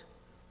out,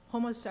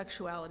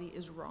 homosexuality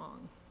is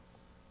wrong.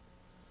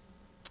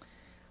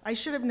 I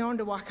should have known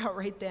to walk out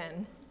right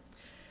then.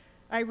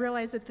 I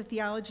realized that the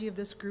theology of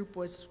this group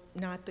was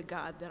not the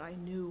God that I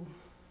knew.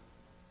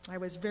 I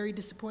was very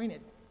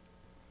disappointed.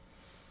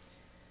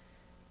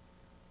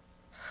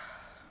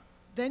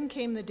 Then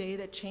came the day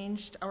that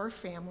changed our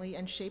family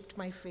and shaped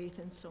my faith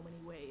in so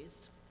many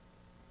ways.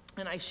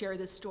 And I share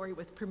this story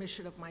with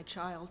permission of my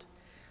child.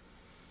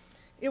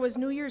 It was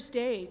New Year's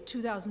Day,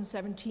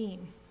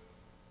 2017.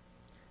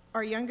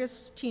 Our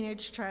youngest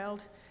teenage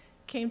child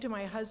came to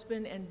my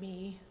husband and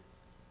me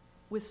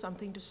with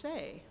something to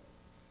say.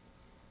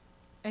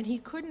 And he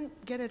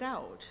couldn't get it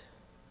out.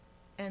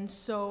 And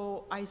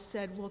so I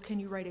said, well, can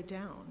you write it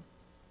down?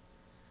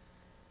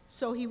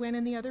 So he went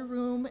in the other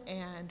room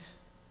and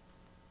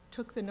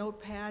took the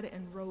notepad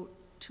and wrote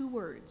 2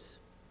 words,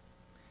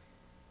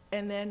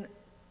 and then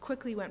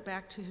quickly went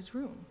back to his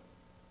room.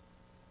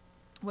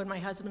 When my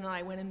husband and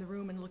I went in the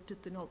room and looked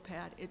at the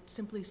notepad, it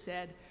simply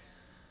said,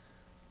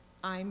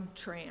 I'm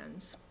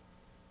trans.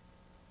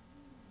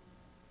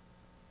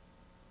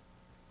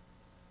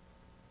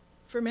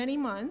 For many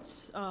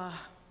months,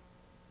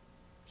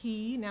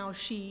 he, now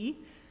she,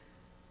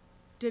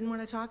 didn't want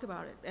to talk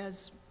about it,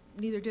 as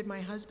neither did my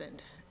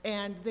husband.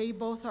 And they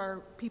both are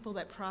people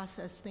that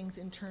process things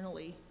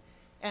internally.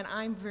 And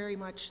I'm very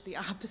much the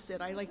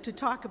opposite. I like to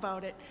talk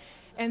about it.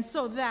 And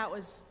so that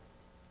was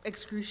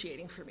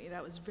excruciating for me.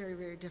 That was very,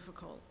 very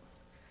difficult.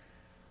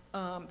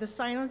 The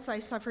silence I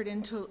suffered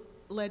into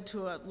led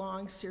to a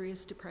long,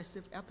 serious,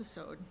 depressive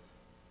episode.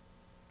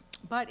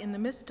 But in the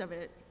midst of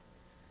it,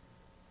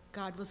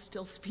 God was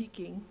still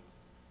speaking.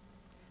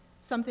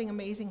 Something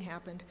amazing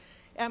happened.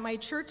 At my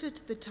church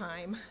at the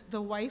time,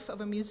 the wife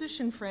of a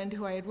musician friend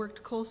who I had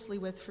worked closely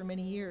with for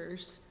many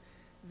years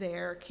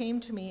there came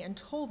to me and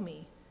told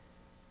me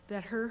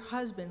that her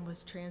husband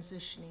was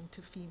transitioning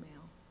to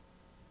female.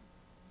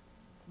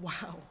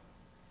 Wow.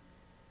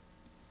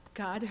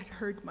 God had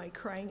heard my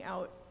crying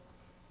out.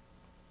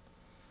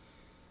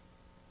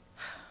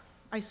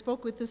 I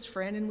spoke with this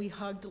friend and we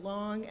hugged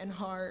long and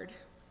hard.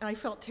 I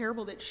felt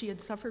terrible that she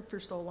had suffered for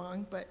so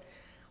long, but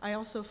I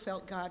also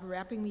felt God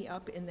wrapping me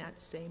up in that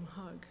same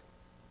hug.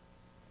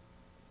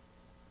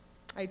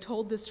 I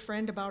told this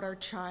friend about our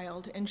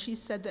child, and she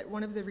said that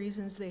one of the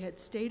reasons they had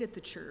stayed at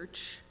the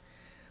church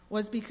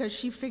was because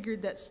she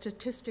figured that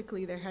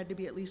statistically there had to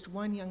be at least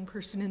one young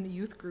person in the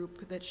youth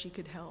group that she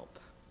could help.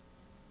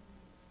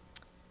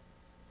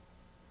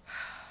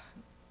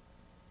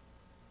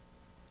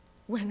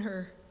 When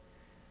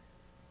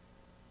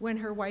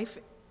her wife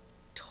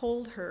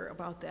told her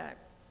about that,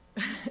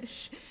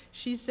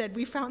 she said,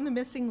 we found the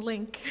missing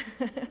link.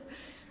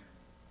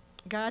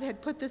 God had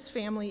put this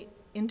family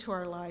into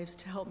our lives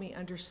to help me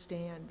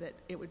understand that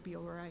it would be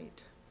all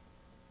right.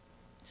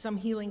 Some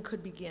healing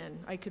could begin.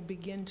 I could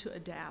begin to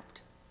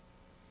adapt.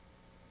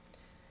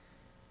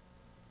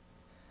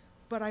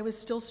 But I was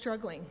still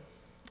struggling.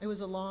 It was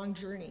a long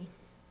journey.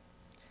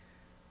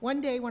 One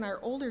day when our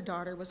older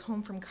daughter was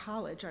home from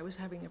college, I was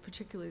having a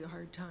particularly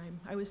hard time.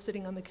 I was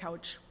sitting on the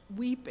couch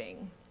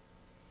weeping.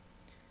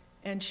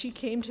 And she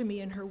came to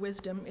me in her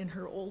wisdom, in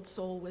her old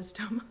soul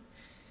wisdom.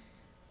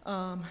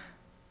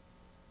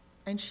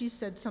 And she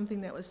said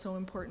something that was so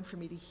important for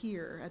me to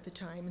hear at the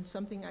time, and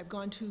something I've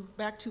gone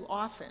back to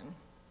often.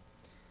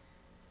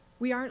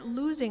 We aren't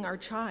losing our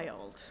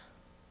child.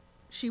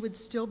 She would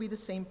still be the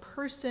same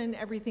person.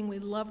 Everything we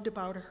loved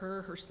about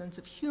her, her sense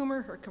of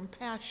humor, her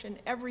compassion,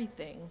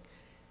 everything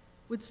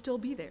would still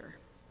be there.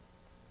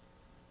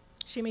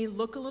 She may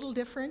look a little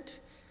different,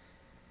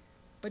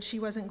 but she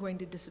wasn't going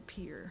to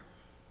disappear.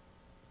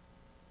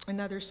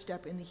 Another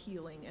step in the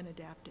healing and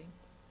adapting.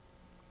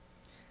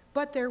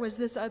 But there was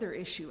this other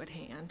issue at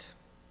hand.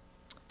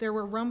 There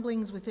were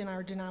rumblings within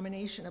our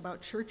denomination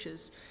about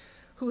churches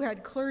who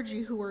had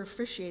clergy who were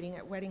officiating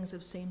at weddings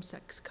of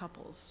same-sex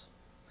couples.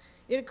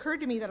 It occurred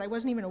to me that I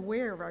wasn't even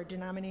aware of our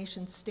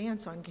denomination's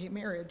stance on gay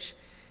marriage,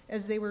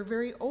 as they were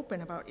very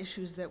open about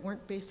issues that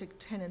weren't basic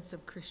tenets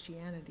of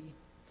Christianity.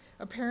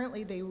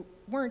 Apparently, they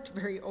weren't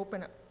very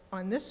open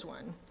on this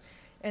one,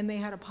 and they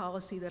had a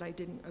policy that I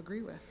didn't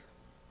agree with.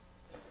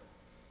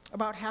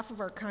 About half of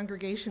our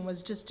congregation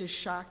was just as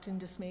shocked and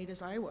dismayed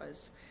as I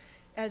was.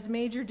 As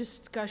major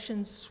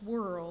discussions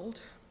swirled,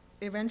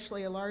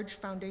 eventually a large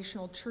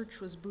foundational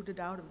church was booted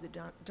out of the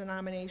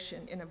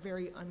denomination in a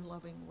very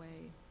unloving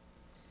way.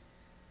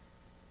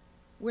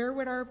 Where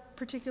would our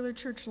particular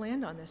church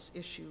land on this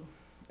issue?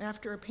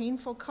 After a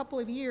painful couple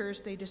of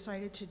years, they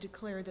decided to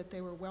declare that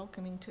they were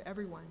welcoming to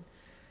everyone,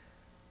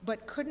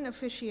 but couldn't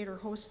officiate or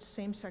host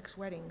same-sex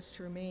weddings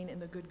to remain in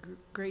the good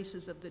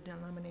graces of the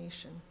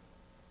denomination.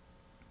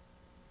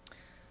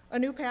 A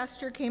new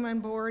pastor came on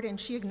board, and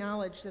she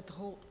acknowledged that the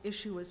whole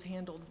issue was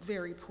handled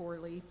very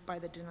poorly by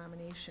the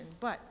denomination,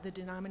 but the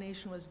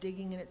denomination was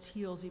digging in its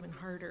heels even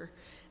harder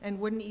and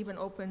wouldn't even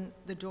open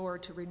the door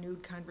to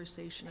renewed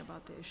conversation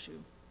about the issue.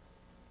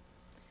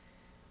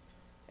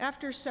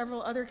 After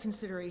several other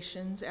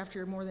considerations,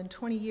 after more than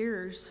 20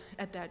 years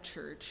at that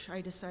church,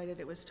 I decided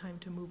it was time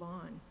to move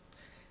on.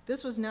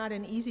 This was not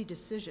an easy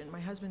decision.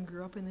 My husband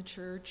grew up in the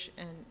church,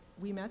 and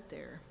we met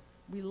there.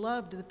 We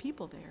loved the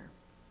people there.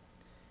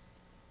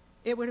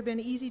 It would have been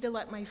easy to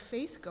let my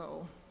faith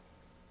go.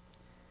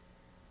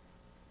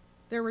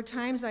 There were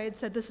times I had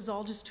said, this is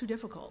all just too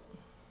difficult.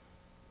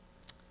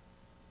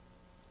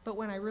 But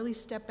when I really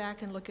step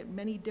back and look at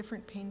many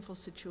different painful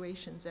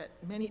situations at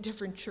many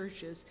different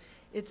churches,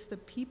 it's the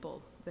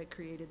people that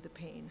created the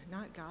pain,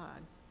 not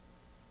God.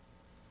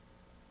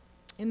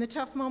 In the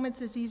tough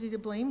moments, it's easy to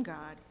blame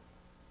God.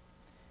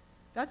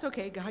 That's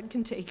okay, God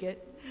can take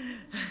it.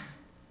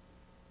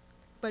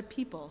 But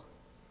people,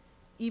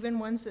 even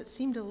ones that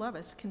seem to love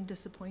us, can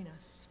disappoint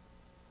us.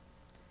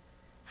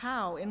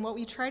 How, in what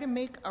we try to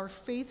make our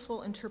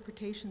faithful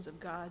interpretations of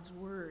God's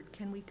word,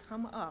 can we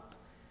come up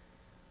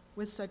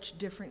with such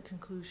different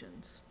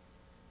conclusions?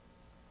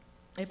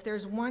 If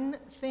there's one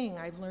thing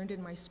I've learned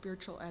in my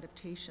spiritual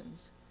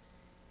adaptations,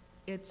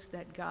 it's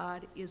that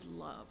God is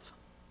love,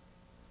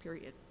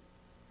 period.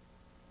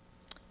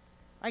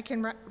 I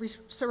can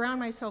surround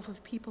myself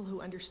with people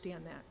who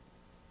understand that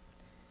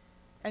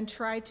and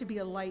try to be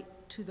a light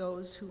to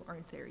those who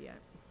aren't there yet.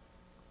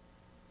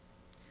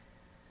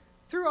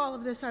 Through all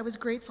of this, I was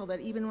grateful that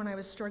even when I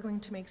was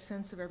struggling to make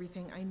sense of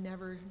everything, I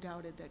never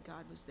doubted that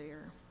God was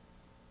there.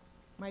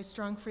 My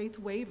strong faith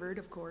wavered,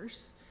 of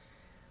course,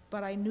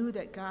 but I knew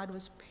that God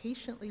was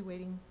patiently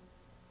waiting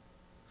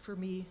for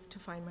me to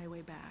find my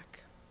way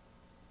back.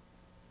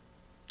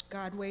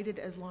 God waited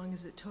as long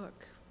as it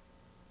took.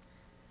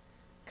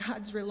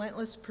 God's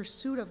relentless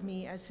pursuit of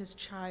me as his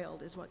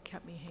child is what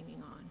kept me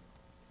hanging on.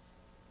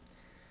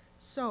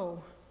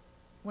 So,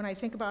 when I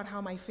think about how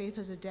my faith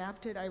has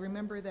adapted, I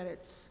remember that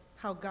it's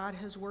how God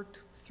has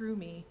worked through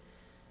me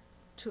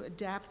to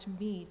adapt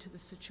me to the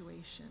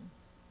situation,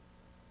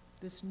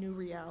 this new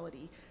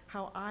reality,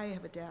 how I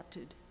have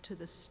adapted to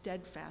the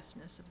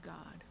steadfastness of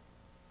God.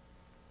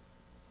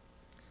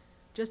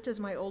 Just as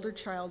my older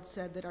child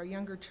said that our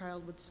younger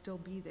child would still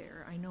be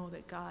there, I know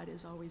that God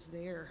is always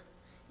there,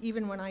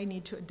 even when I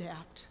need to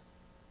adapt.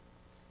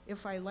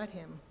 If I let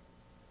him,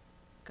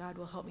 God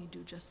will help me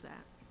do just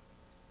that.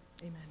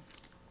 Amen.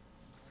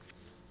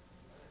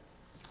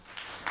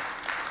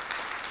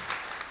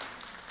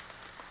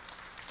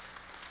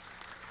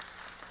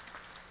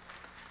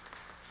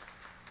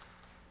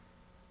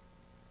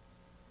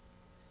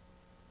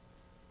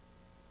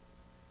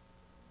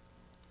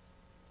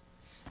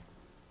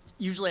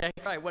 Usually I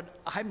cry when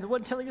I'm the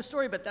one telling a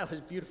story, but that was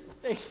beautiful.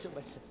 Thanks so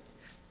much.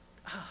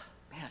 Oh,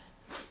 man,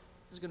 this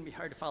is going to be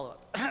hard to follow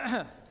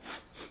up.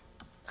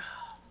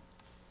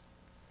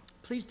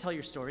 Please tell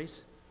your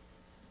stories.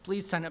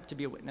 Please sign up to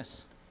be a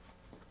witness.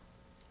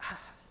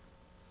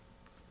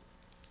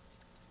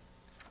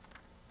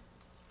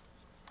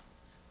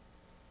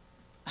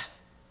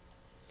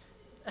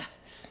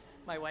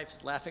 My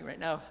wife's laughing right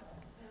now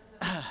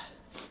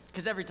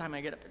because every time I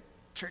get up at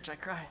church, I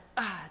cry.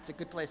 It's a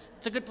good place.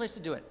 It's a good place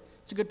to do it.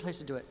 It's a good place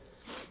to do it.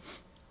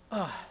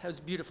 Oh, that was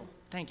beautiful.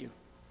 Thank you.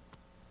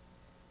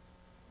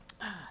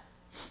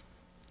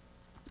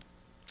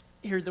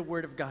 Hear the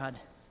word of God.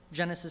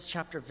 Genesis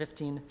chapter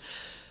 15,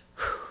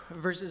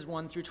 verses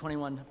 1 through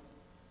 21.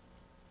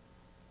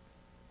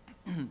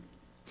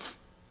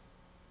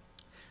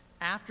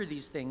 After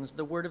these things,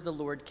 the word of the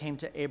Lord came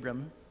to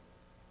Abram,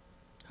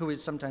 who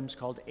is sometimes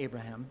called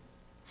Abraham,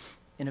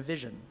 in a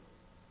vision.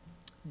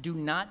 Do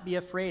not be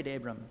afraid,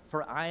 Abram,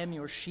 for I am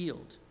your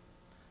shield.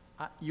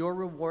 Your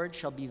reward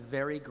shall be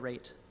very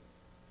great."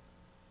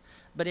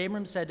 But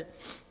Abram said,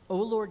 "O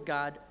Lord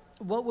God,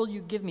 what will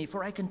you give me?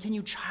 For I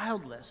continue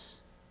childless,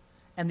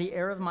 and the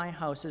heir of my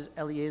house is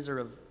Eliezer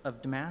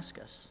of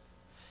Damascus."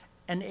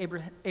 And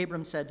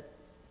Abram said,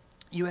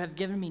 "You have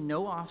given me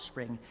no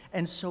offspring,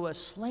 and so a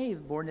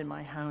slave born in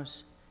my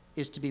house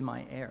is to be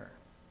my heir."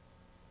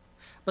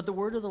 But the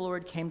word of the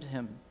Lord came to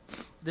him,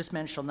 "This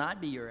man shall not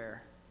be your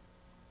heir.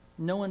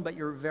 No one but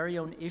your very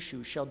own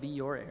issue shall be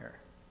your heir."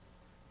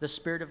 The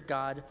Spirit of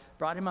God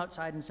brought him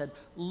outside and said,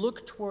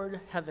 "Look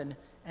toward heaven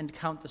and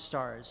count the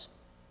stars.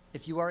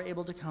 If you are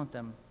able to count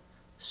them,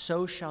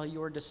 so shall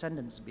your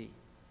descendants be."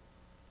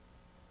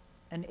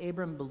 And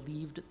Abram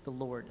believed the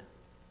Lord.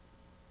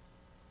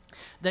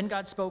 Then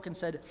God spoke and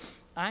said,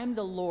 "I am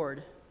the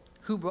Lord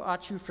who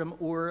brought you from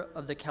Ur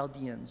of the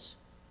Chaldeans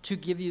to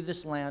give you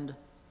this land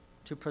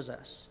to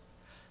possess."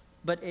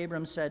 But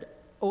Abram said,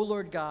 "O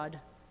Lord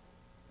God,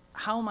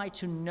 how am I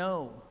to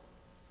know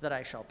that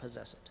I shall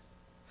possess it?"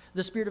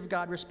 The Spirit of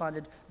God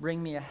responded,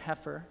 "Bring me a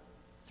heifer,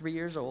 3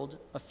 years old,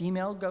 a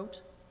female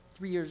goat,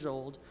 3 years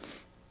old,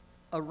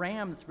 a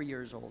ram 3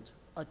 years old,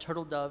 a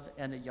turtle dove,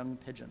 and a young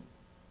pigeon."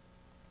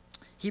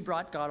 He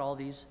brought God all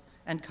these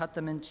and cut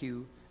them in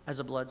two as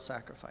a blood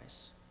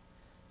sacrifice.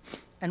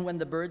 And when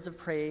the birds of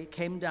prey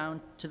came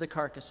down to the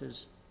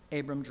carcasses,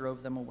 Abram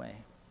drove them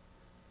away.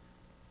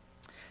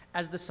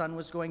 As the sun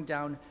was going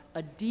down,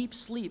 a deep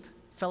sleep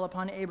fell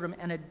upon Abram,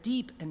 and a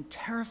deep and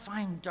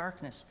terrifying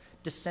darkness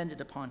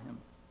descended upon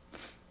him.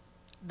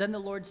 Then the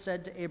Lord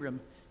said to Abram,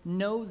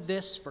 "Know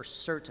this for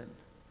certain,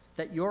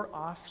 that your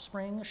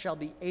offspring shall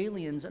be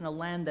aliens in a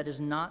land that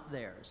is not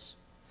theirs,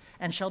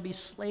 and shall be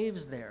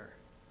slaves there,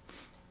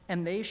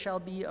 and they shall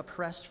be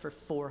oppressed for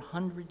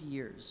 400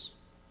 years.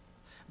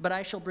 But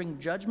I shall bring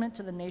judgment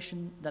to the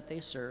nation that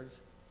they serve,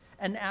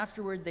 and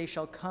afterward they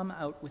shall come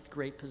out with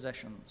great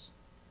possessions.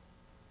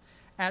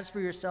 As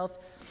for yourself,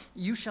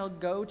 you shall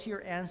go to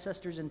your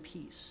ancestors in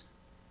peace.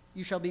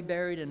 You shall be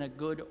buried in a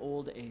good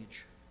old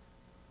age.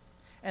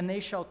 And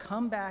they shall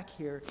come back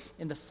here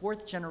in the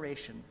 4th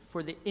generation,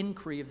 for the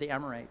inquiry of the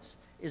Amorites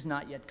is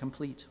not yet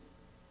complete."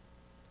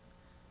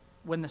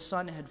 When the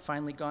sun had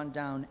finally gone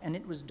down and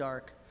it was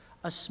dark,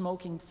 a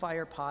smoking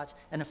fire pot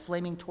and a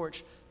flaming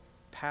torch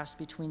passed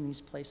between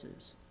these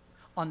places.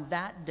 On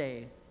that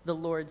day, the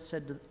Lord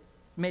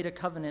made a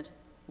covenant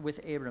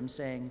with Abram,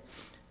 saying,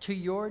 "To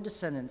your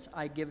descendants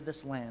I give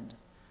this land,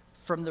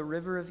 from the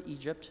river of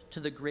Egypt to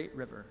the great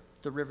river,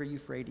 the river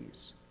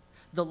Euphrates,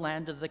 the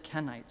land of the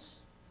Kenites,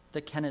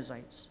 the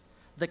Kenizzites,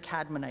 the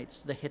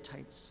Cadmonites, the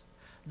Hittites,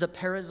 the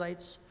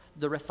Perizzites,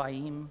 the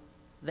Rephaim,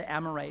 the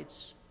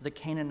Amorites, the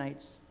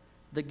Canaanites,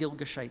 the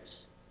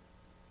Gilgashites,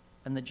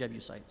 and the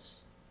Jebusites."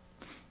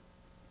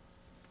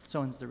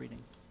 So ends the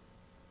reading.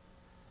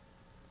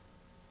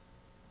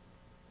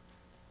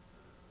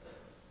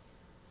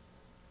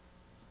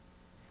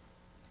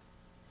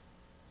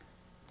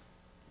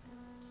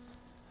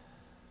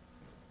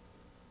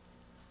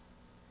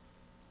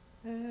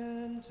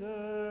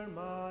 Enter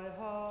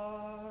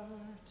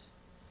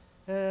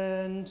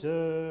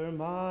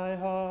my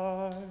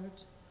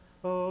heart,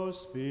 O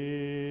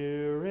Spirit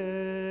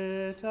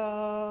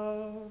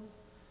of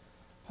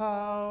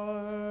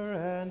power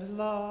and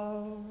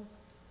love.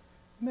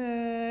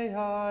 May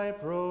I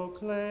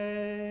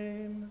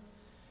proclaim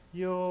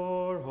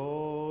your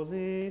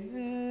holy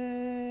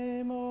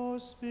name, O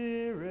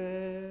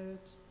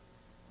Spirit.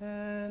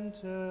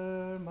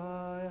 Enter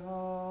my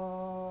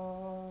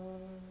heart.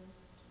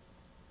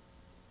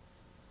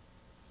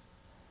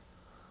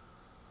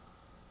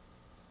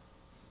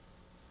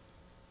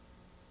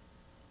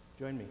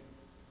 Join me.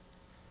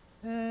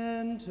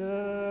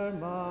 Enter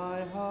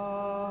my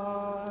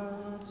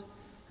heart,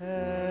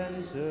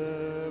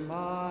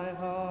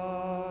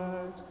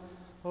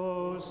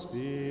 O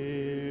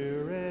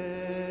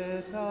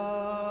Spirit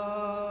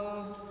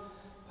of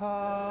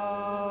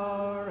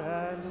power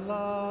and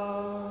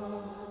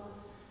love.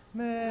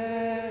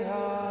 May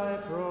I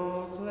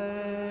proclaim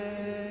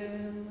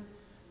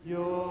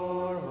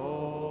your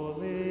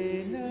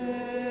holy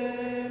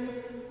name,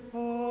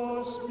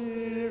 O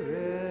Spirit.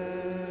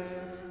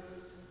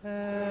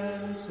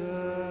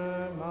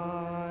 Enter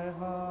my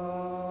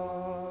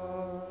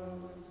heart.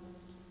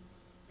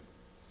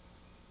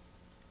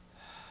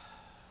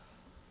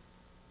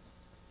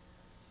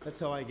 That's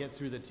how I get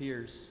through the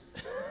tears.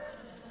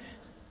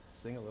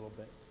 Sing a little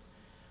bit.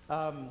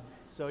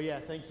 So yeah,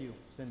 thank you,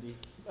 Cindy.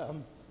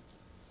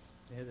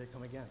 Here they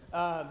come again.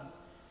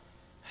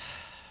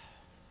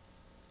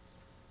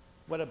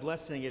 What a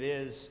blessing it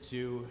is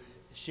to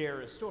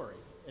share a story.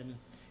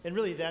 And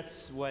really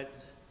that's what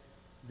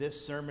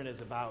this sermon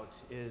is about,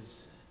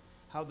 is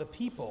how the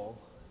people,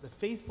 the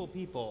faithful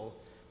people,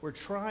 were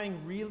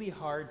trying really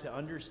hard to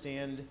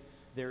understand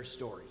their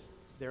story,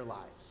 their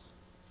lives.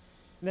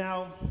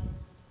 Now,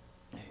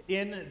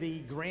 in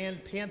the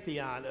grand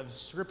pantheon of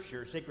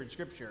Scripture, sacred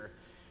Scripture,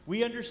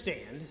 we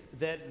understand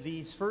that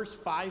these first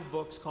 5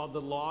 books called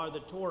the Law or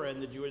the Torah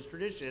in the Jewish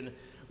tradition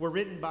were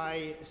written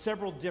by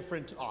several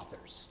different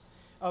authors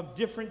of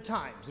different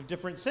times, of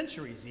different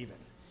centuries even.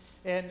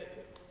 And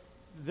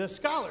the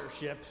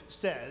scholarship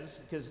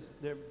says, because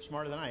they're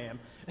smarter than I am,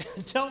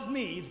 tells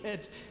me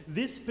that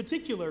this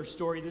particular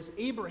story, this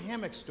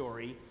Abrahamic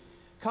story,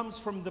 comes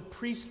from the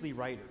priestly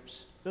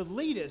writers, the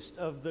latest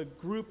of the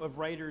group of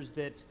writers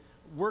that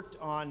worked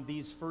on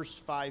these first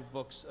 5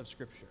 books of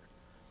Scripture.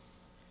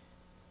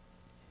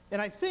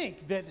 And I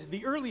think that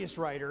the earliest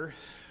writer,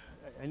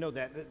 I know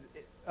that,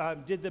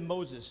 did the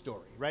Moses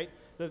story, right?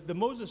 The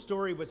Moses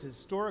story was a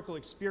historical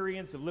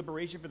experience of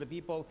liberation for the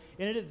people,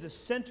 and it is the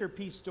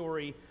centerpiece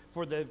story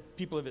for the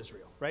people of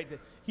Israel, right?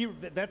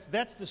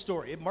 That's the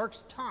story. It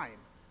marks time,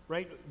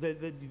 right?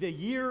 The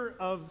year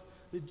of,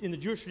 in the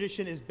Jewish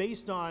tradition, is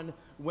based on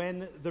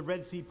when the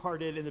Red Sea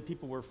parted and the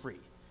people were free.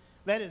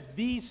 That is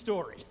the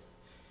story.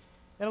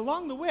 And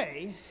along the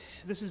way,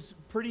 this is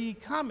pretty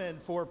common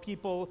for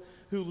people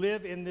who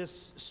live in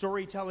this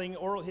storytelling,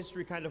 oral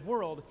history kind of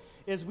world,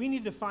 is we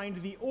need to find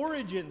the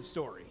origin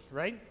story,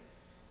 right?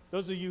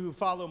 Those of you who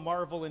follow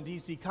Marvel and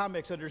DC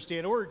Comics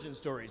understand origin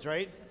stories,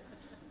 right?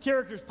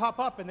 Characters pop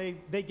up and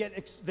they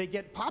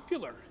get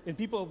popular, and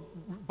people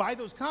buy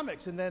those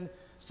comics, and then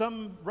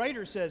some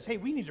writer says, hey,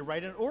 we need to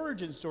write an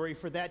origin story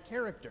for that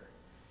character.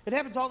 It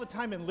happens all the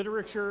time in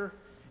literature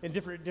in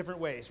different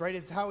ways, right?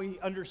 It's how we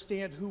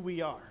understand who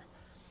we are.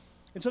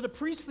 And so the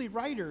priestly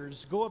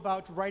writers go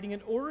about writing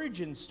an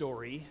origin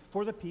story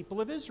for the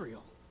people of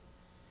Israel.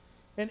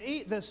 And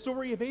the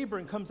story of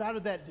Abram comes out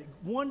of that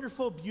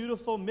wonderful,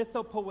 beautiful,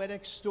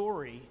 mythopoetic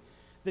story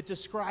that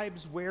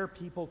describes where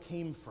people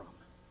came from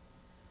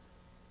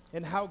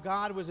and how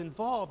God was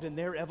involved in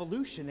their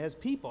evolution as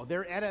people,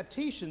 their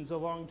adaptations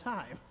along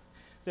time,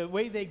 the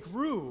way they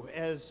grew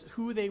as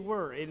who they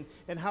were,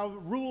 and how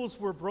rules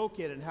were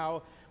broken, and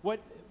how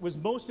what was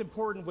most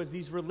important was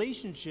these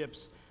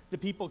relationships the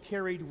people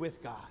carried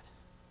with God.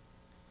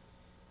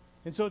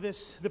 And so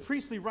the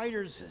priestly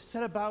writers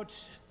set about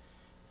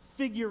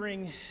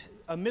figuring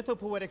a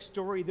mythopoetic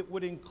story that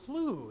would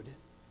include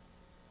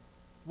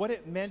what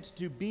it meant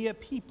to be a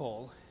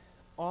people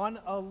on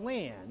a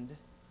land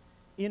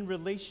in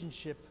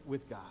relationship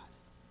with God.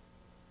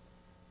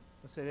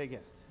 Let's say that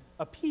again.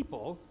 A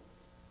people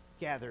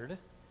gathered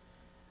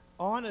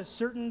on a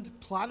certain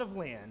plot of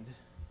land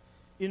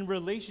in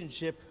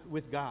relationship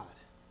with God.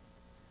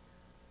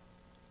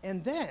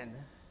 And then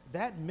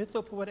that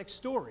mythopoetic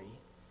story,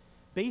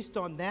 based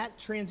on that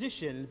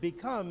transition,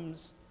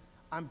 becomes,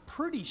 I'm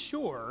pretty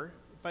sure,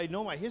 if I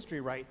know my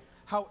history right,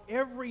 how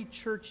every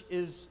church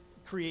is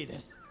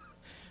created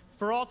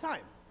for all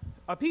time.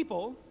 A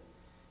people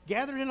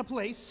gathered in a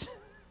place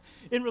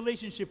in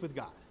relationship with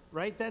God,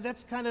 right?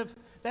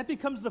 That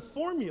becomes the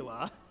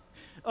formula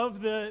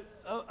of the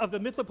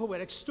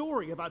mythopoetic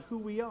story about who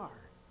we are.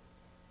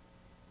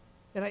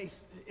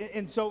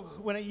 And so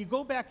when you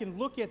go back and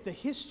look at the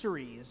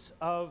histories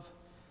of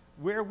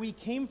where we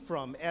came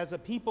from as a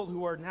people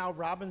who are now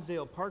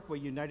Robbinsdale Parkway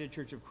United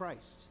Church of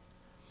Christ,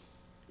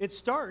 it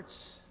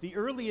starts, the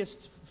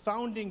earliest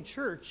founding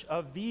church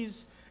of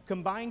these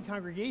combined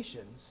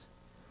congregations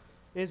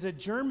is a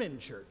German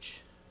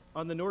church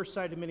on the north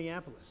side of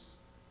Minneapolis.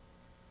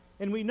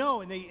 And we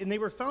know, and they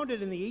were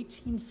founded in the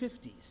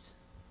 1850s,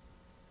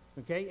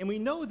 okay? And we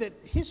know that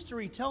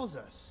history tells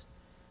us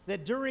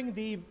that during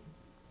the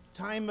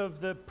time of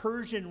the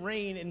Persian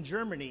reign in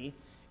Germany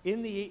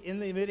in the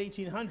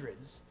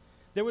mid-1800s,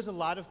 there was a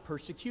lot of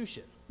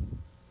persecution.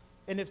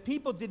 And if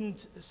people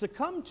didn't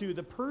succumb to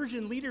the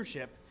Persian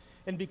leadership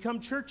and become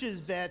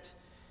churches that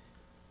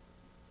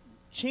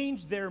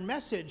changed their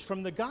message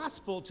from the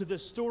gospel to the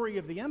story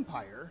of the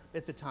empire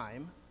at the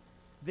time,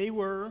 they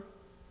were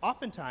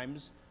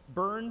oftentimes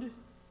burned,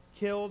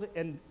 killed,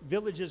 and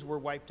villages were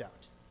wiped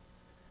out.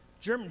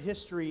 German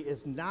history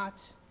is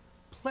not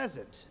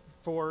pleasant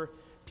for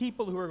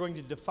people who are going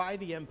to defy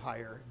the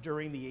empire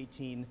during the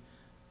 1830s,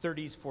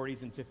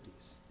 40s, and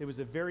 50s. It was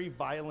a very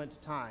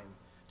violent time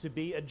to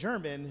be a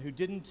German who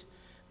didn't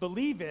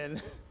believe in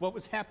what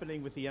was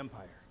happening with the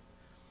empire.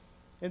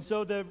 And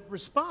so the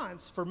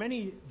response for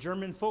many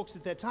German folks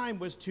at that time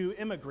was to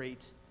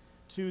immigrate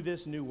to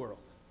this new world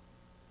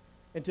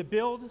and to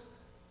build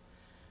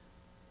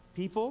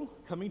people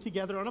coming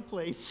together on a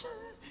place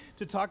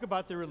to talk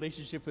about their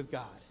relationship with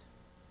God.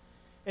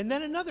 And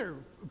then another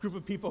group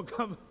of people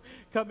come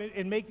in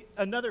and make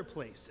another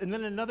place, and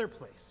then another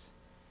place.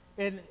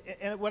 And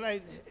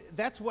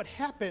that's what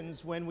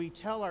happens when we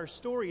tell our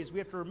stories. We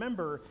have to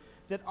remember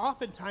that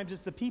oftentimes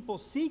it's the people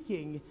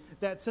seeking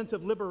that sense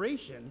of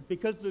liberation,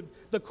 because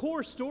the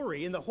core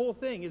story in the whole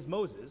thing is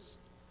Moses,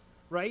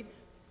 right?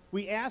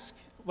 We ask,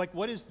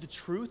 what is the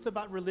truth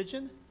about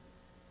religion?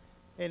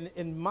 And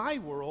in my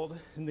world,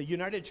 in the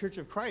United Church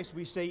of Christ,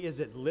 we say, is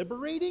it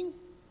liberating?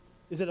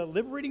 Is it a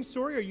liberating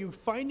story? Are you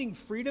finding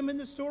freedom in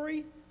the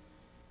story?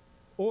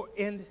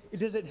 And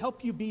does it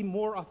help you be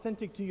more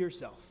authentic to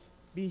yourself?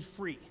 Be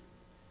free?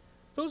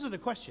 Those are the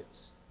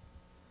questions.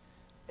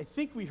 I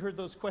think we heard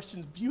those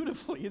questions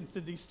beautifully in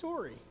Cindy's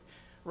story,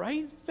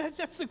 right?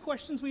 That's the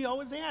questions we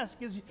always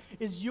ask.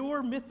 Is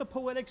your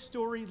mythopoetic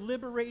story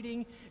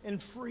liberating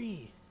and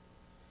free?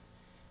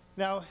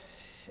 Now,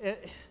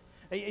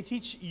 I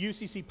teach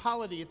UCC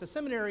polity at the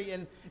seminary,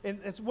 and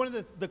it's one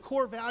of the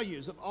core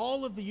values of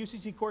all of the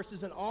UCC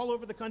courses and all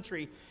over the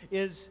country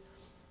is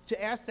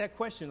to ask that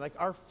question. Like,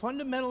 our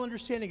fundamental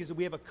understanding is that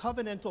we have a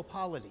covenantal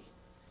polity,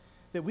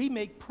 that we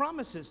make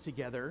promises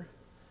together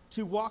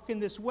to walk in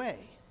this way,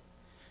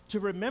 to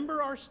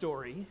remember our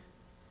story,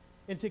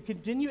 and to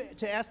continue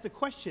to ask the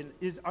question,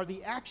 are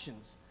the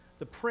actions,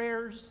 the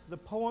prayers, the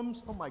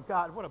poems, oh my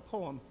God, what a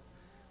poem.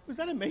 Was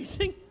that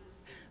amazing?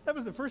 That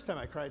was the first time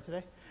I cried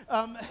today.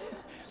 Are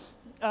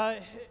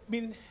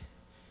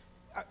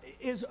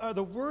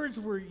the words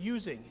we're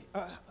using,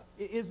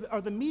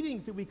 are the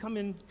meetings that we come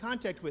in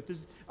contact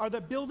with, are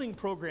the building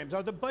programs,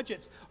 are the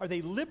budgets, are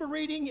they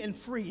liberating and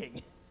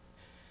freeing?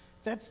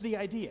 That's the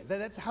idea.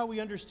 That's how we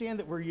understand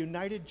that we're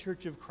United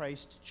Church of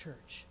Christ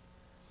Church.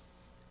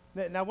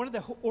 Now, one of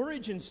the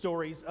origin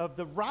stories of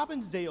the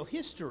Robbinsdale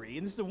history,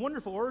 and this is a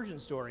wonderful origin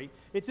story,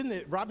 it's in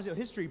the Robbinsdale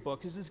history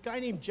book, is this guy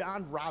named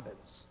John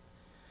Robbins,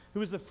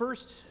 who was the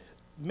first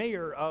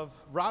mayor of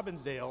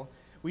Robbinsdale.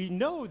 We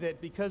know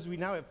that because we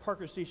now have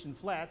Parker Station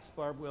Flats,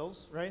 Barb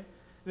Wills, right?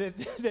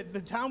 That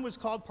the town was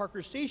called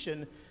Parker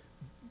Station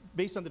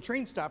based on the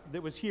train stop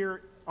that was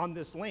here on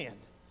this land.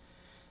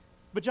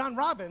 But John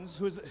Robbins,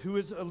 who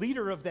is a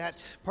leader of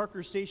that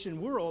Parker Station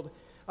world,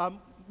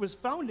 was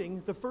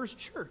founding the first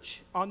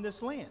church on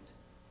this land.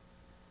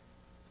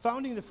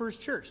 Founding the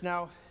first church.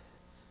 Now,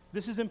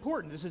 this is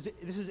important. This is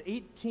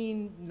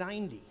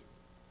 1890,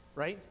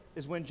 right?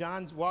 Is when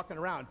John's walking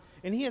around.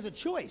 And he has a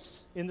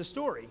choice in the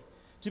story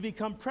to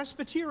become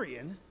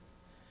Presbyterian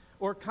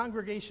or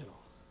Congregational.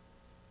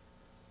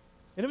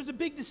 And it was a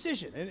big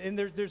decision. And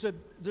there's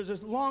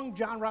a long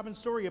John Robbins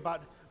story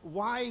about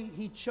why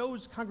he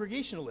chose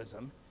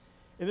Congregationalism.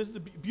 And this is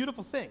the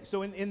beautiful thing.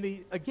 So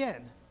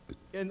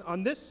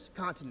on this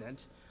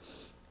continent,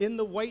 in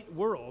the white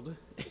world,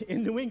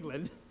 in New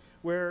England,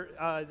 where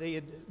they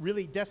had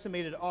really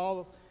decimated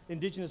all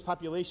indigenous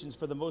populations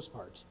for the most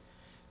part,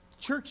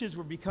 churches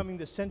were becoming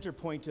the center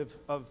point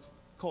of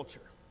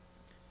culture.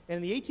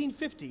 And in the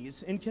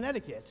 1850s, in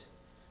Connecticut,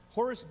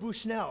 Horace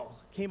Bushnell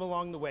came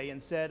along the way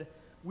and said,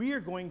 we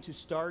are going to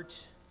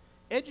start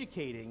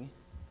educating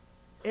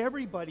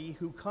everybody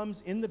who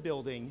comes in the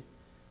building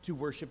to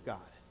worship God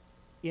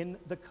in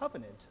the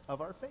covenant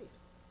of our faith.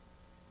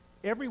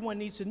 Everyone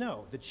needs to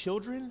know. The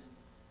children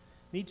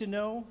need to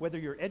know. Whether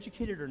you're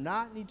educated or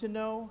not, need to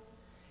know.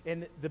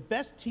 And the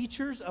best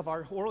teachers of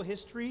our oral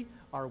history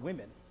are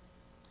women.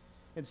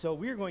 And so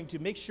we're going to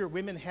make sure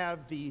women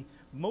have the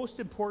most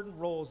important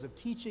roles of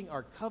teaching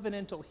our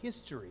covenantal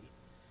history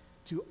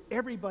to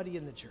everybody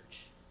in the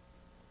church.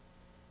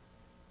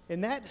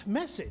 And that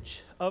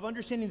message of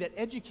understanding that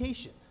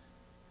education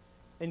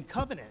and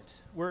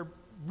covenant were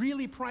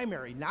really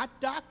primary, not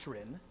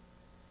doctrine,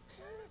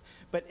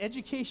 but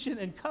education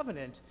and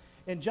covenant.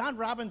 And John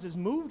Robbins is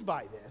moved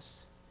by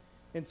this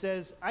and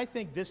says, I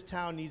think this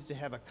town needs to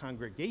have a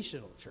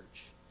congregational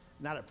church,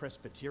 not a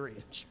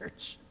Presbyterian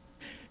church.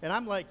 And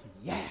I'm like,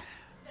 yeah.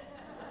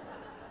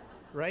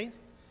 Right?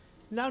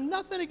 Now,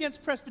 nothing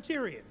against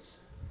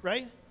Presbyterians,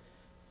 right?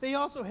 They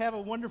also have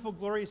a wonderful,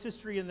 glorious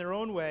history in their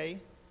own way,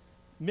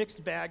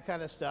 mixed bag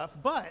kind of stuff.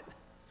 But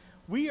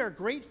we are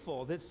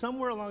grateful that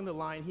somewhere along the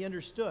line he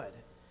understood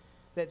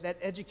that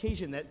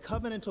education, that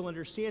covenantal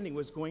understanding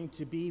was going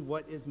to be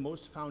what is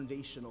most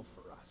foundational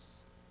for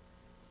us.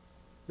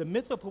 The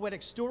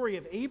mythopoetic story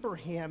of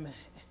Abraham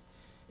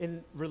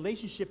in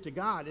relationship to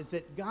God is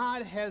that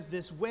God has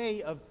this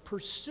way of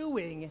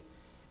pursuing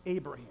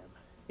Abraham.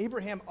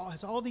 Abraham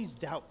has all these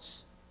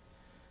doubts.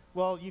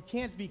 Well, you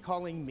can't be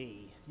calling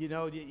me.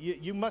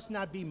 You must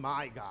not be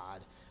my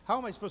God. How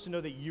am I supposed to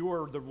know that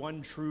you're the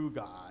one true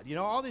God?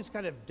 All these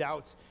kind of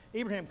doubts.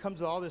 Abraham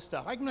comes with all this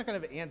stuff. I'm not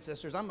going to have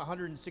ancestors. I'm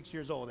 106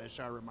 years old, as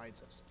Shar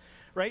reminds us.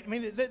 Right? I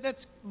mean,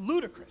 that's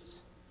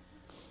ludicrous.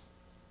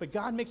 But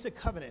God makes a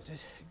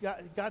covenant.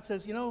 God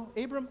says,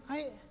 Abram,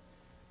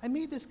 I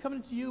made this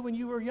covenant to you when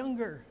you were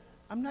younger.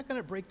 I'm not going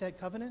to break that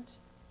covenant.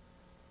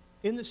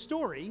 In the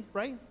story,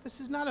 right, this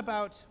is not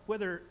about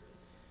whether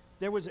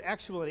there was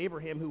actual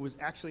Abraham who was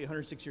actually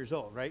 106 years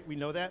old, right? We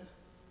know that,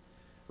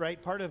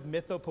 right? Part of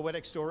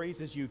mythopoetic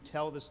stories is you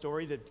tell the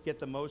story to get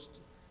the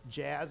most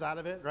jazz out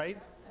of it, right?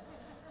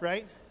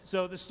 Right?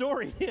 So the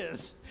story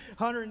is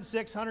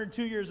 106,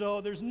 102 years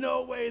old. There's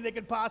no way they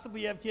could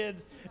possibly have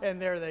kids,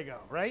 and there they go,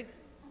 right?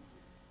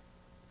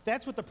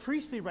 That's what the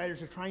priestly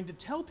writers are trying to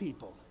tell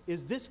people,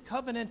 is this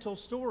covenantal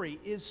story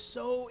is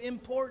so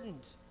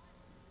important.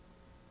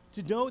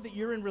 To know that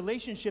you're in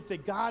relationship,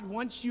 that God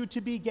wants you to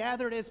be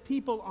gathered as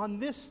people on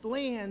this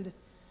land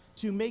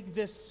to make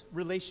this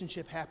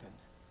relationship happen,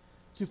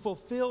 to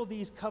fulfill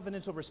these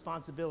covenantal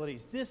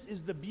responsibilities. This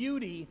is the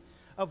beauty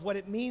of what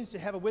it means to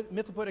have a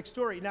mythopoetic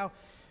story. Now,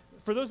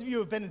 for those of you who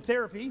have been in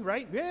therapy,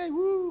 right? Yeah,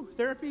 woo,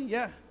 therapy,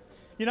 yeah.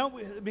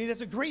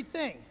 That's a great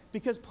thing,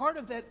 because part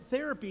of that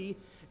therapy,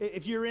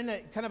 if you're in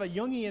a kind of a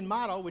Jungian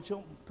model, which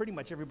pretty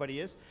much everybody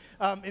is,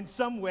 in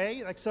some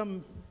way, like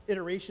some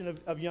iteration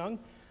of Jung,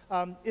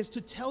 is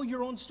to tell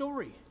your own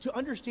story, to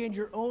understand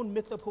your own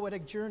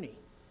mythopoetic journey,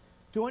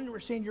 to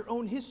understand your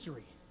own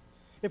history.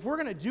 If we're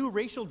going to do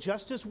racial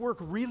justice work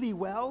really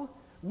well,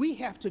 we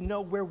have to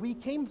know where we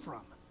came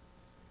from.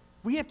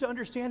 We have to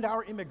understand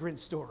our immigrant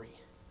story,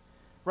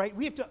 right?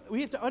 We have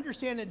to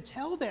understand and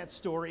tell that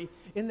story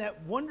in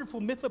that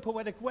wonderful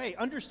mythopoetic way.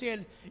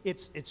 Understand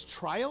its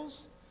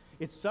trials,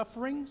 its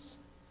sufferings,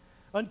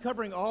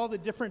 uncovering all the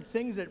different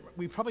things that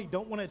we probably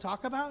don't want to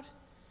talk about.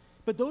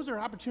 But those are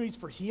opportunities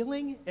for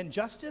healing and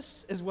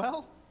justice as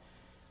well.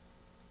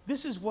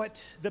 This is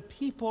what the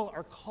people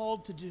are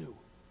called to do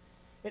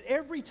at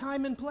every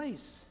time and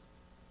place.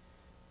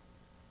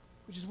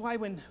 Which is why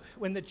when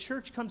the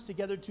church comes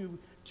together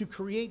to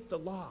create the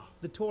law,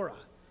 the Torah,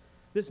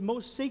 this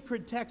most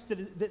sacred text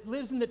that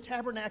lives in the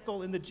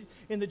tabernacle in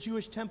the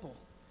Jewish temple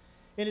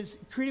and is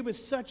created with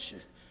such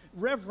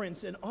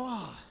reverence and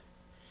awe,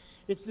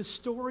 it's the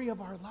story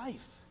of our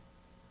life.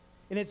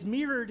 And it's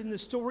mirrored in the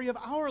story of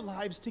our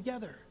lives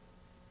together.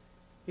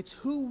 It's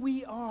who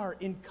we are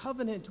in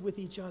covenant with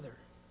each other,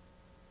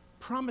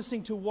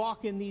 promising to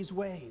walk in these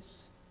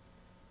ways,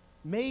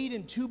 made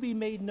and to be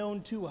made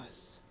known to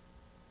us.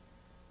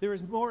 There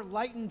is more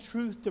light and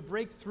truth to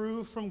break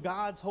through from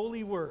God's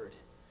holy word,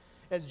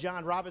 as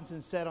John Robinson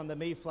said on the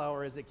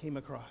Mayflower as it came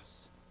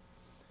across.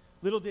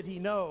 Little did he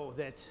know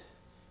that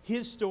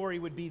his story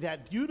would be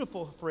that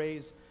beautiful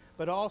phrase,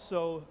 but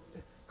also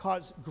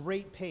cause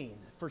great pain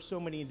for so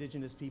many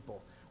indigenous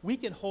people. We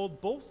can hold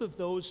both of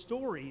those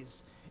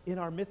stories in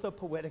our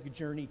mythopoetic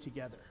journey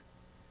together.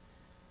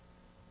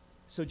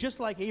 So just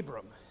like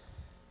Abram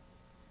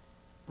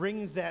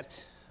brings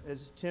that,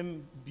 as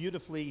Tim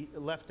beautifully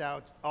left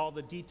out all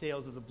the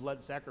details of the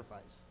blood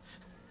sacrifice.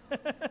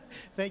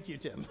 Thank you,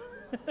 Tim.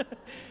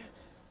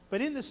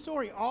 But in the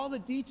story, all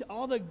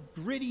the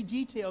gritty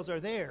details are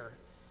there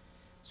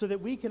so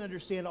that we can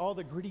understand all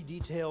the gritty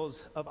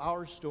details of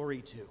our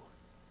story too.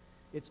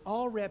 It's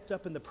all wrapped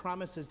up in the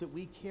promises that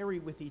we carry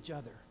with each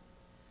other.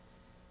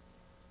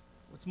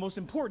 What's most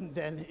important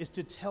then is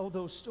to tell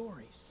those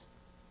stories,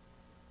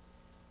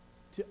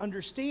 to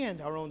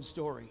understand our own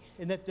story,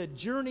 and that the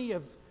journey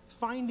of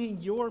finding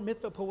your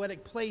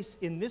mythopoetic place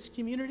in this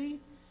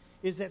community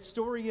is that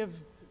story of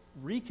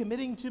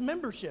recommitting to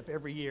membership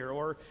every year,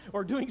 or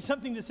doing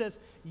something that says,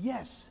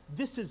 yes,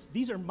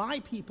 these are my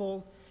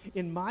people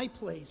in my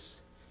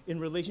place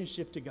in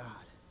relationship to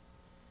God.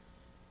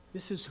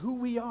 This is who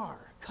we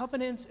are.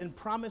 Covenants and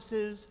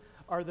promises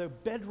are the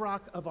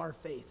bedrock of our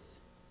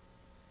faith.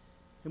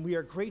 And we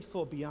are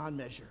grateful beyond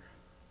measure.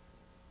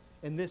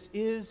 And this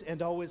is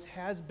and always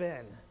has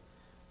been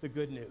the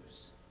good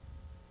news.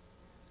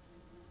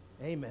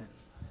 Amen.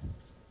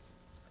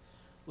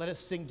 Let us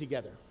sing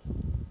together.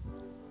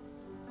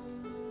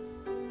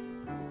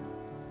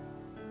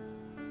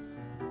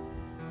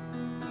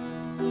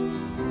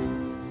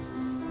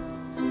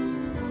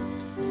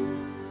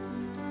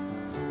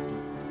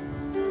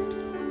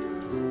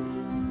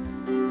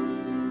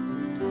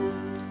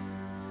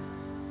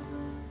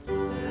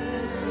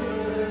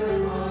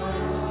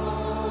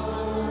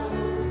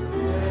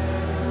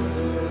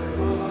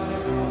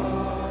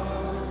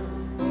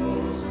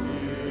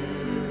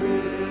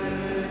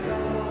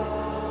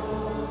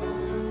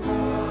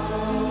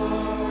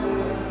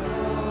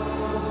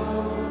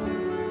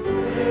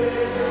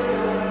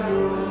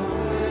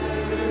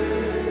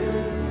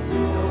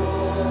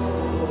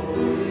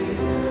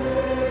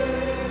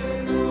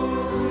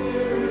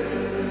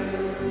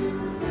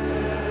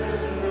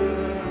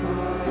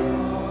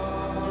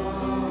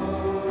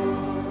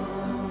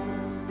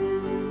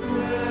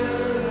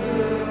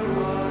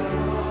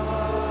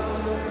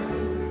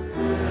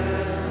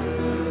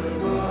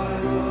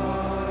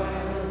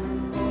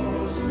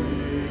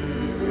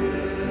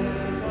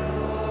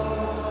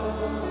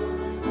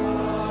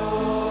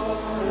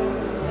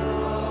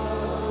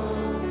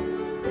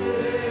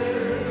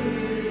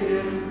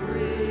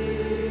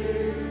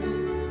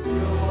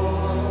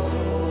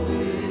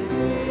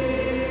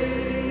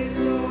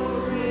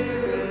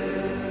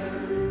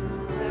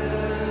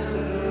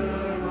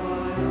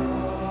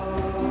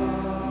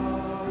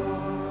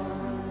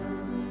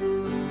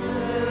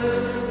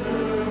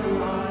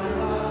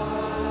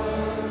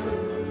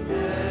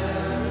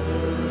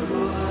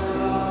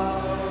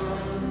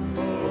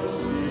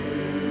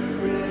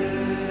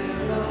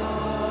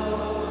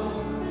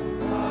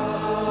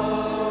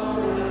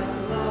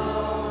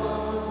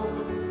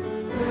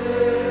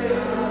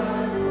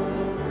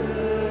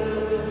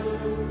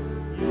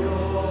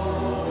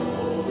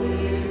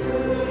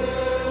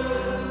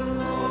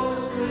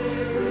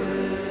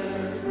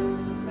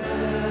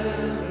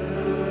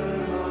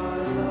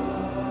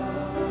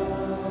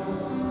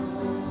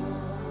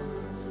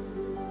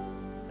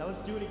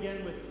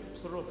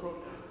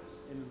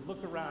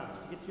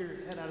 Get your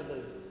head out of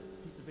the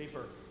piece of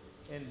paper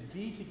and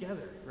be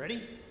together.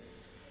 Ready?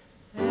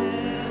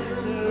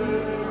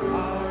 Enter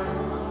our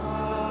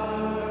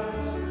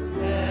hearts,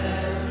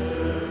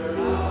 enter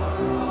our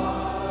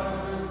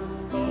hearts,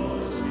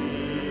 O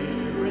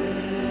Spirit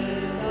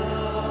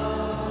of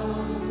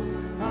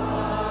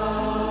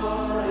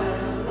power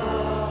and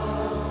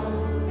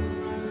love.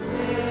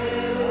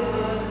 Fill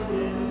us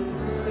in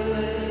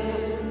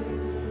faith,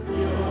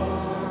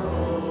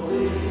 your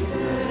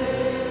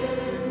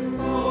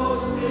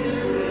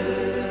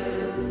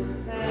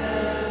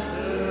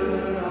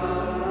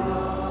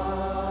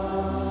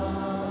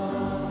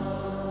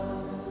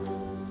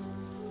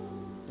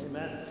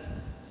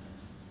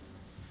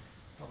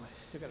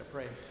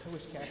pray. I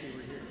wish Kathy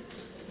were here.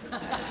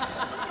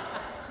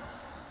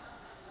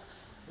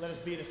 Let us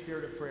be in a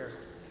spirit of prayer.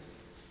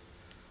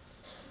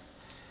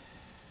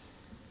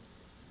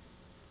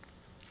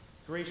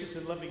 Gracious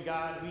and loving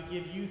God, we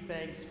give you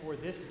thanks for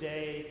this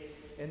day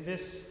and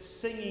this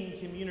singing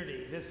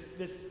community,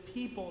 this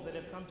people that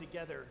have come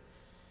together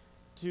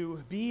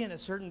to be in a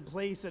certain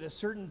place at a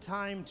certain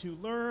time, to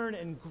learn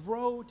and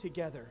grow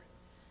together,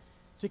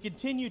 to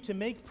continue to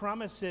make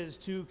promises,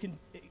 to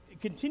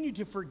continue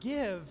to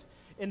forgive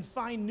and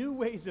find new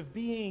ways of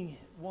being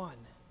one.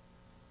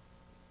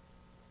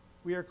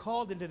 We are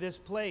called into this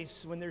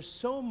place when there's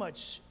so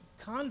much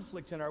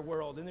conflict in our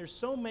world and there's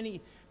so many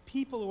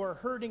people who are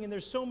hurting and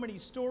there's so many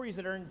stories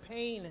that are in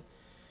pain.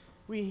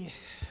 We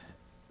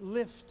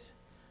lift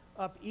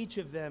up each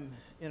of them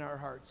in our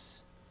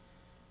hearts.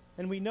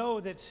 And we know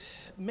that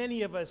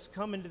many of us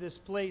come into this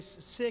place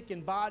sick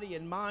in body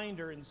and mind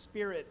or in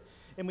spirit,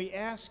 and we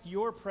ask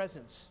your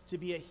presence to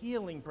be a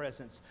healing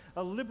presence,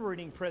 a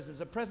liberating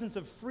presence, a presence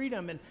of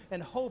freedom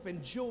and hope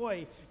and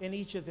joy in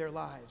each of their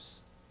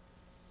lives.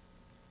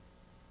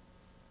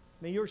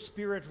 May your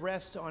spirit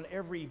rest on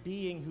every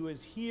being who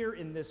is here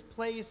in this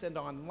place and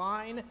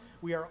online.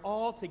 We are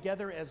all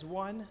together as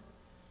one.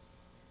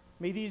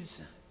 May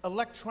these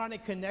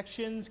electronic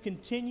connections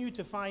continue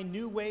to find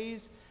new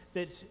ways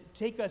that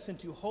take us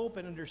into hope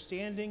and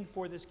understanding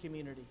for this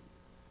community.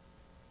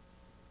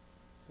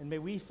 And may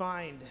we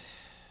find,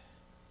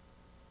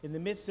 in the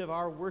midst of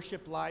our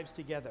worship lives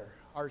together,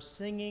 our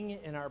singing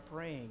and our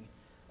praying,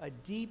 a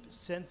deep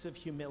sense of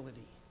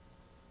humility.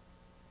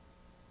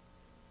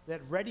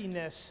 That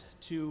readiness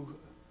to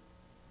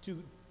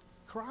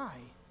cry,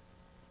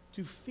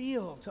 to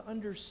feel, to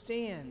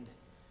understand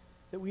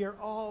that we are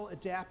all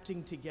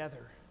adapting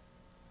together.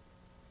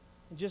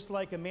 And just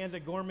like Amanda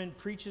Gorman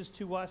preaches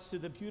to us through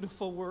the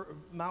beautiful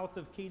mouth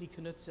of Katie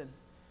Knutson,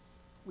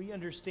 we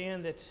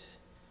understand that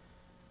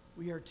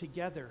we are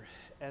together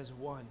as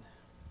one.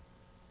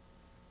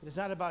 It is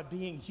not about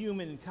being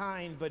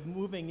humankind, but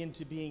moving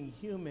into being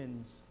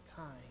humans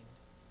kind.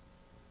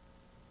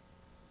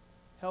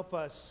 Help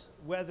us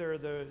weather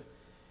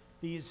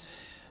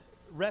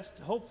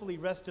hopefully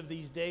rest of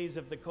these days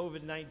of the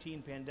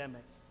COVID-19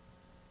 pandemic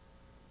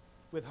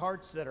with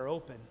hearts that are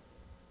open,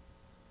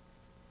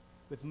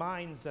 with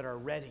minds that are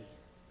ready,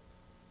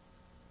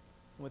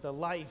 and with a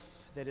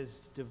life that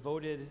is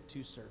devoted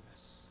to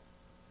service.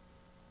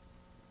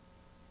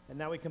 And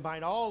now we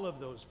combine all of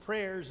those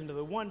prayers into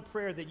the one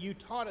prayer that you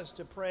taught us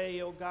to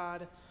pray, O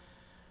God.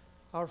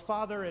 Our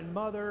Father and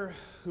Mother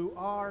who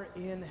are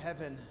in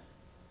heaven,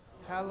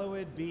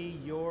 hallowed be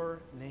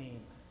your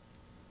name.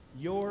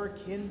 Your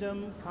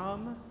kingdom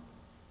come,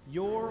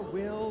 your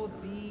will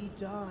be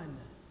done,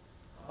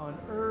 on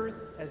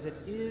earth as it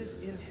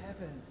is in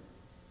heaven.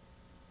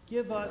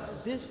 Give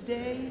us this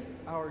day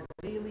our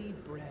daily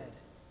bread,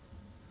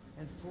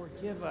 and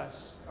forgive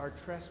us our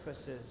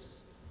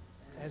trespasses,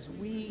 as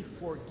we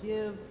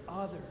forgive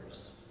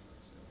others.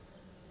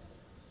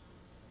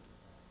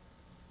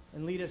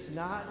 And lead us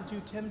not into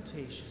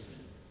temptation,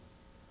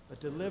 but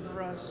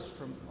deliver us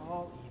from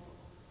all evil.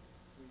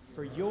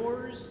 For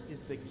yours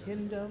is the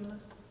kingdom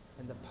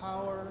and the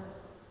power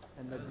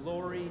and the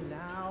glory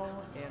now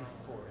and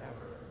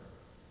forever.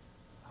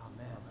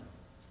 Amen.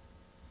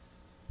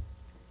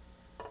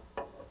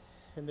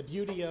 And the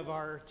beauty of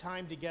our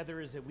time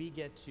together is that we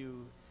get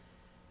to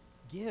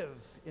give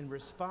in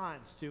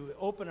response, to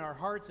open our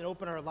hearts and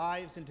open our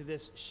lives into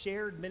this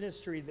shared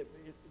ministry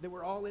that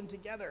we're all in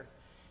together.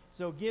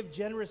 So give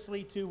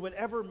generously to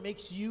whatever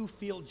makes you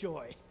feel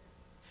joy.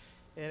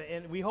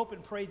 And we hope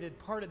and pray that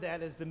part of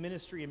that is the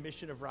ministry and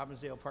mission of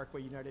Robbinsdale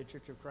Parkway United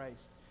Church of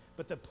Christ.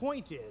 But the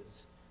point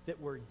is that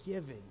we're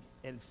giving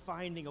and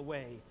finding a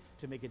way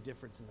to make a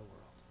difference in the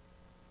world.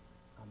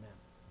 Amen.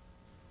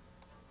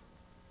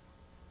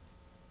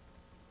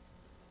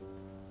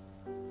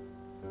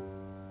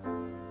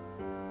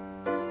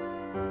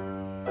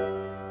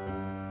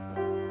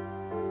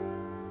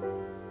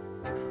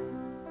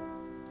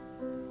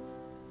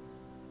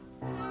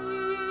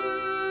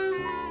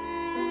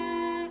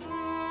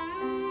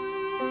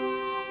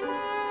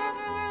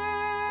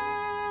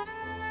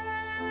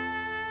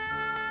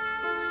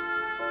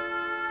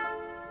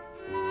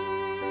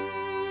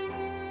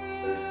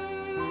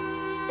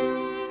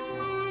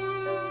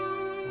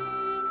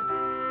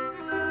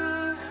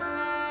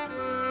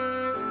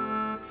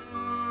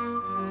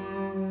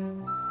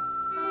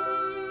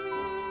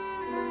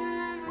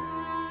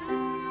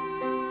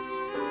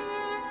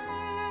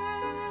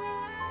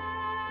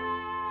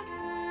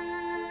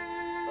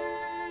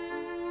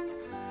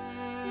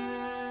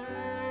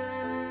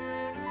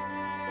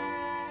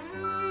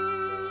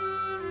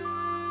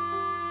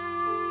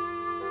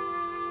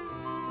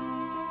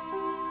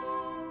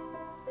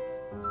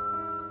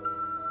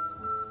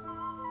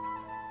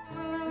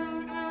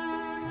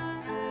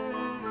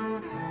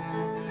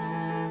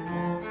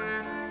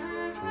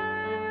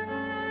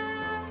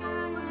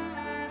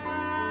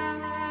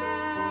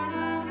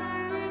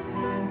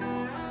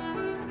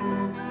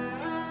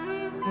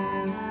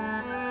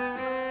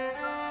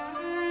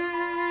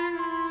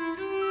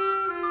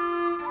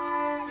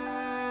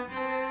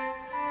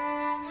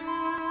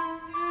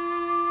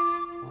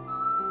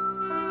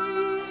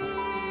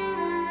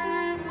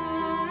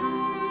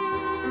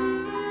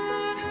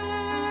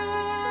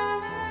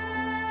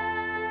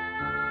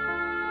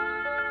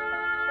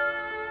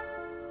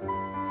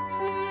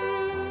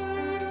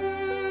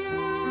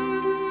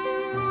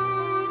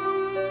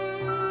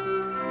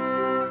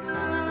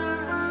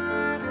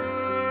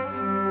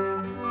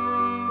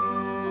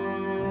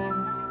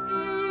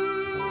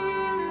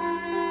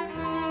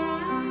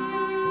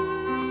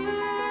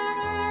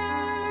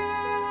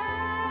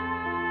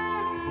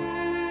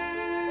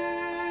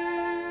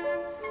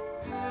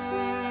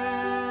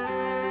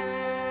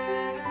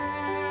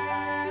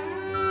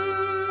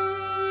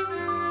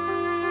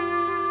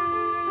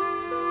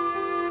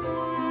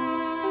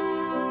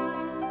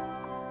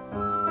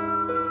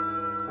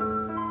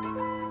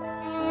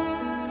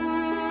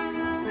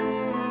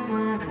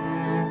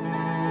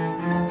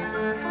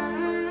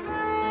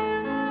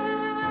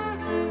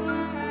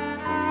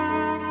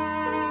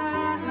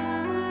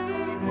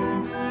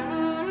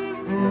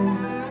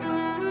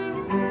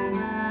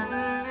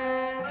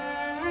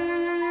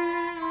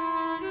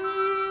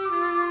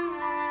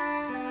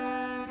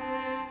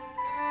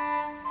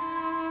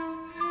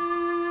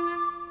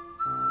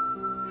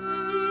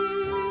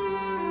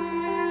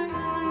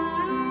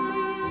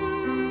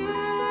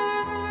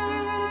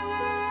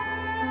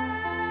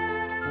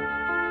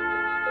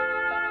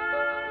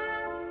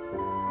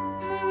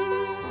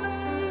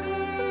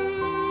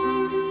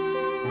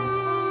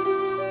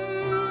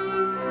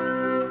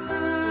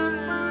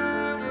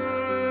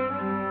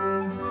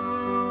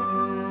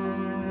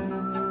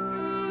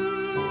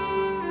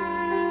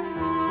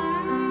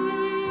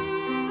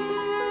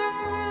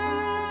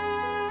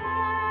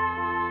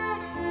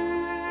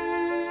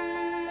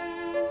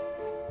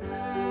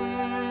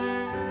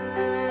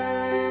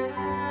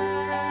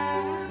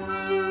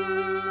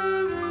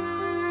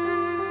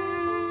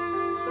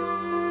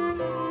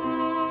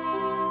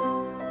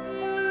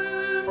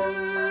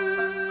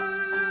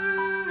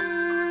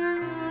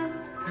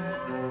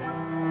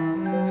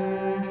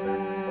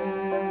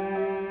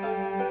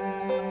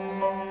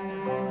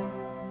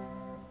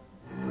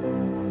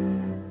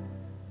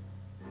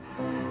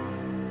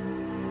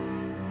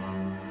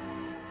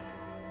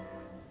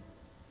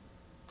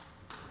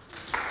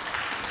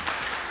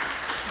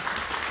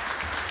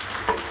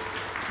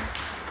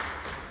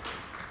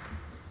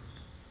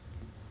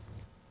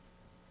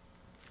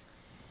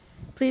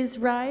 Please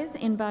rise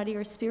in body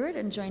or spirit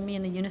and join me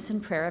in the unison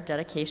prayer of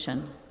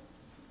dedication.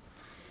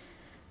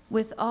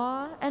 With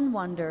awe and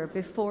wonder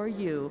before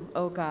you,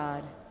 O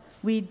God,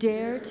 we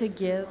dare to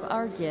give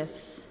our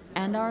gifts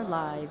and our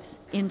lives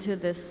into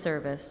this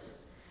service.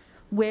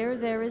 Where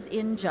there is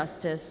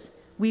injustice,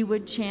 we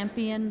would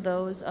champion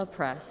those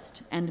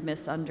oppressed and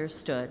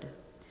misunderstood.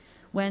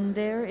 When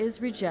there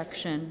is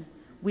rejection,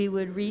 we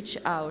would reach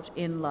out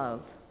in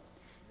love.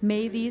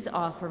 May these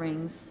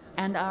offerings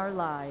and our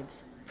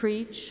lives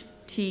preach,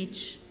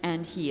 teach,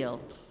 and heal.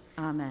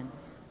 Amen.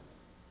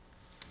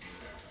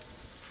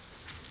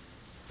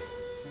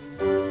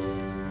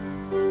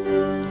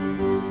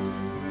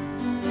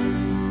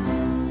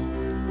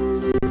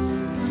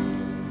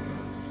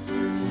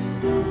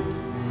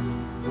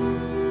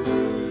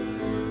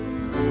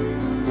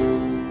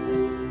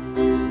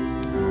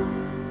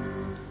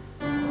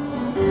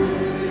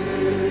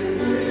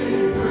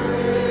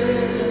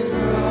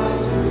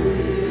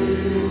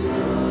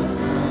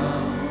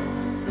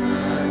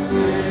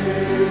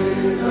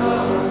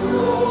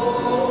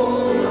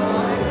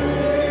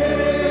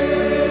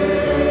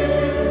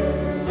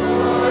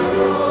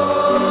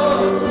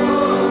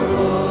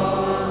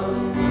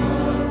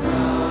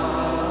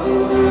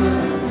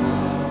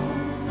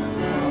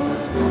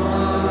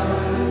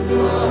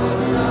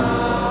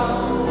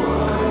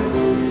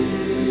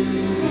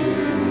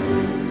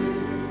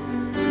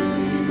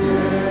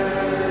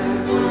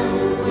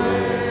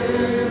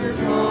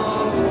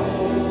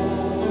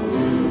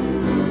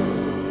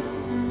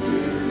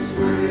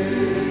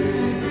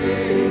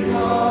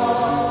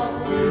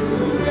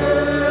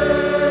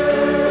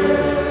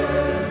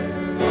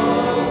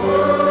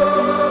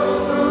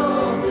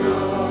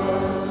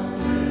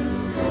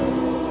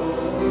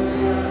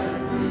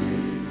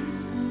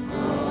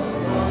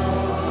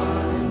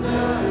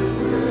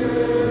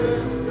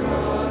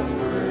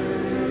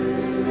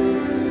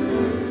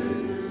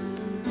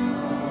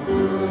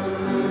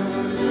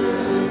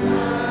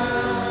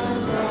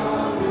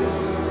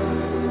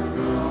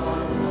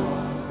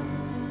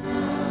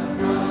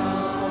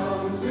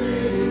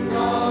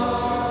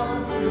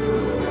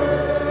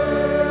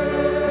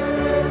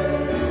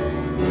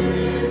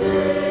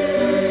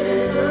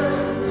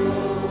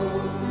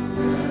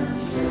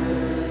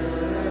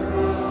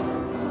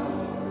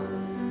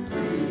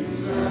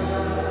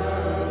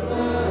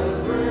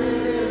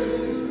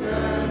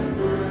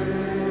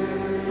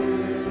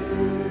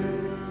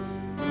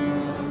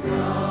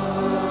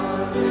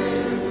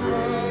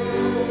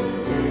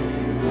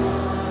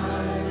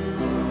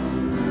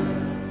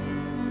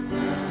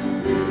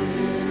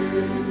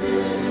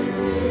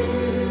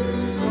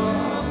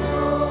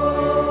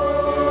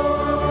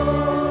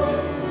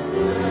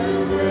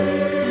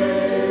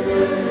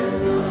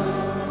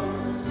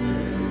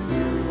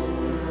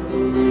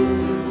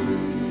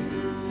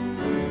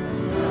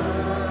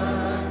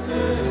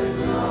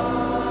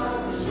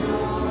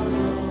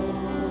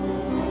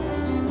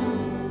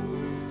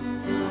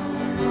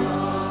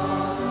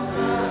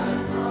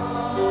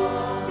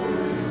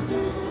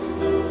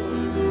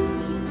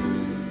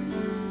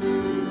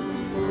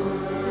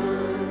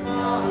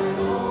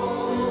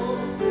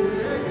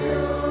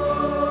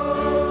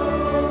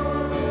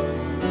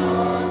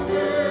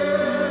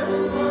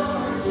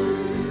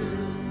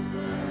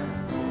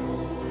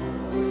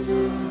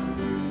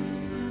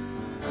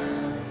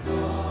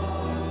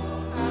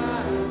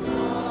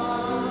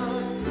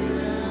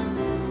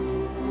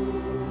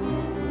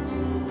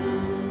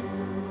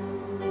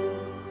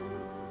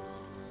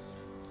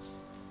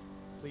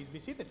 Be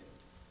seated.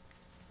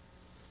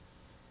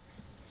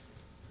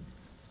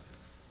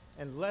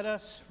 And let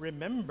us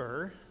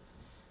remember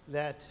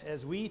that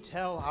as we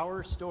tell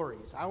our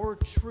stories, our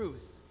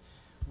truth,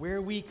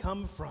 where we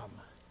come from,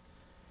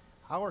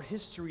 our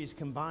histories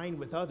combined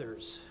with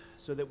others,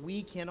 so that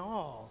we can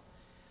all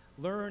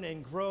learn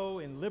and grow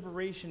in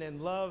liberation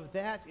and love,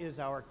 that is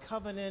our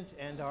covenant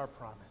and our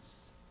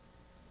promise.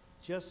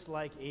 Just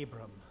like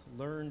Abram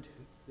learned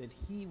that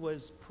he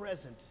was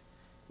present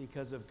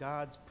because of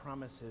God's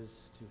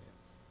promises to him.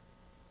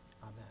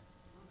 Amen.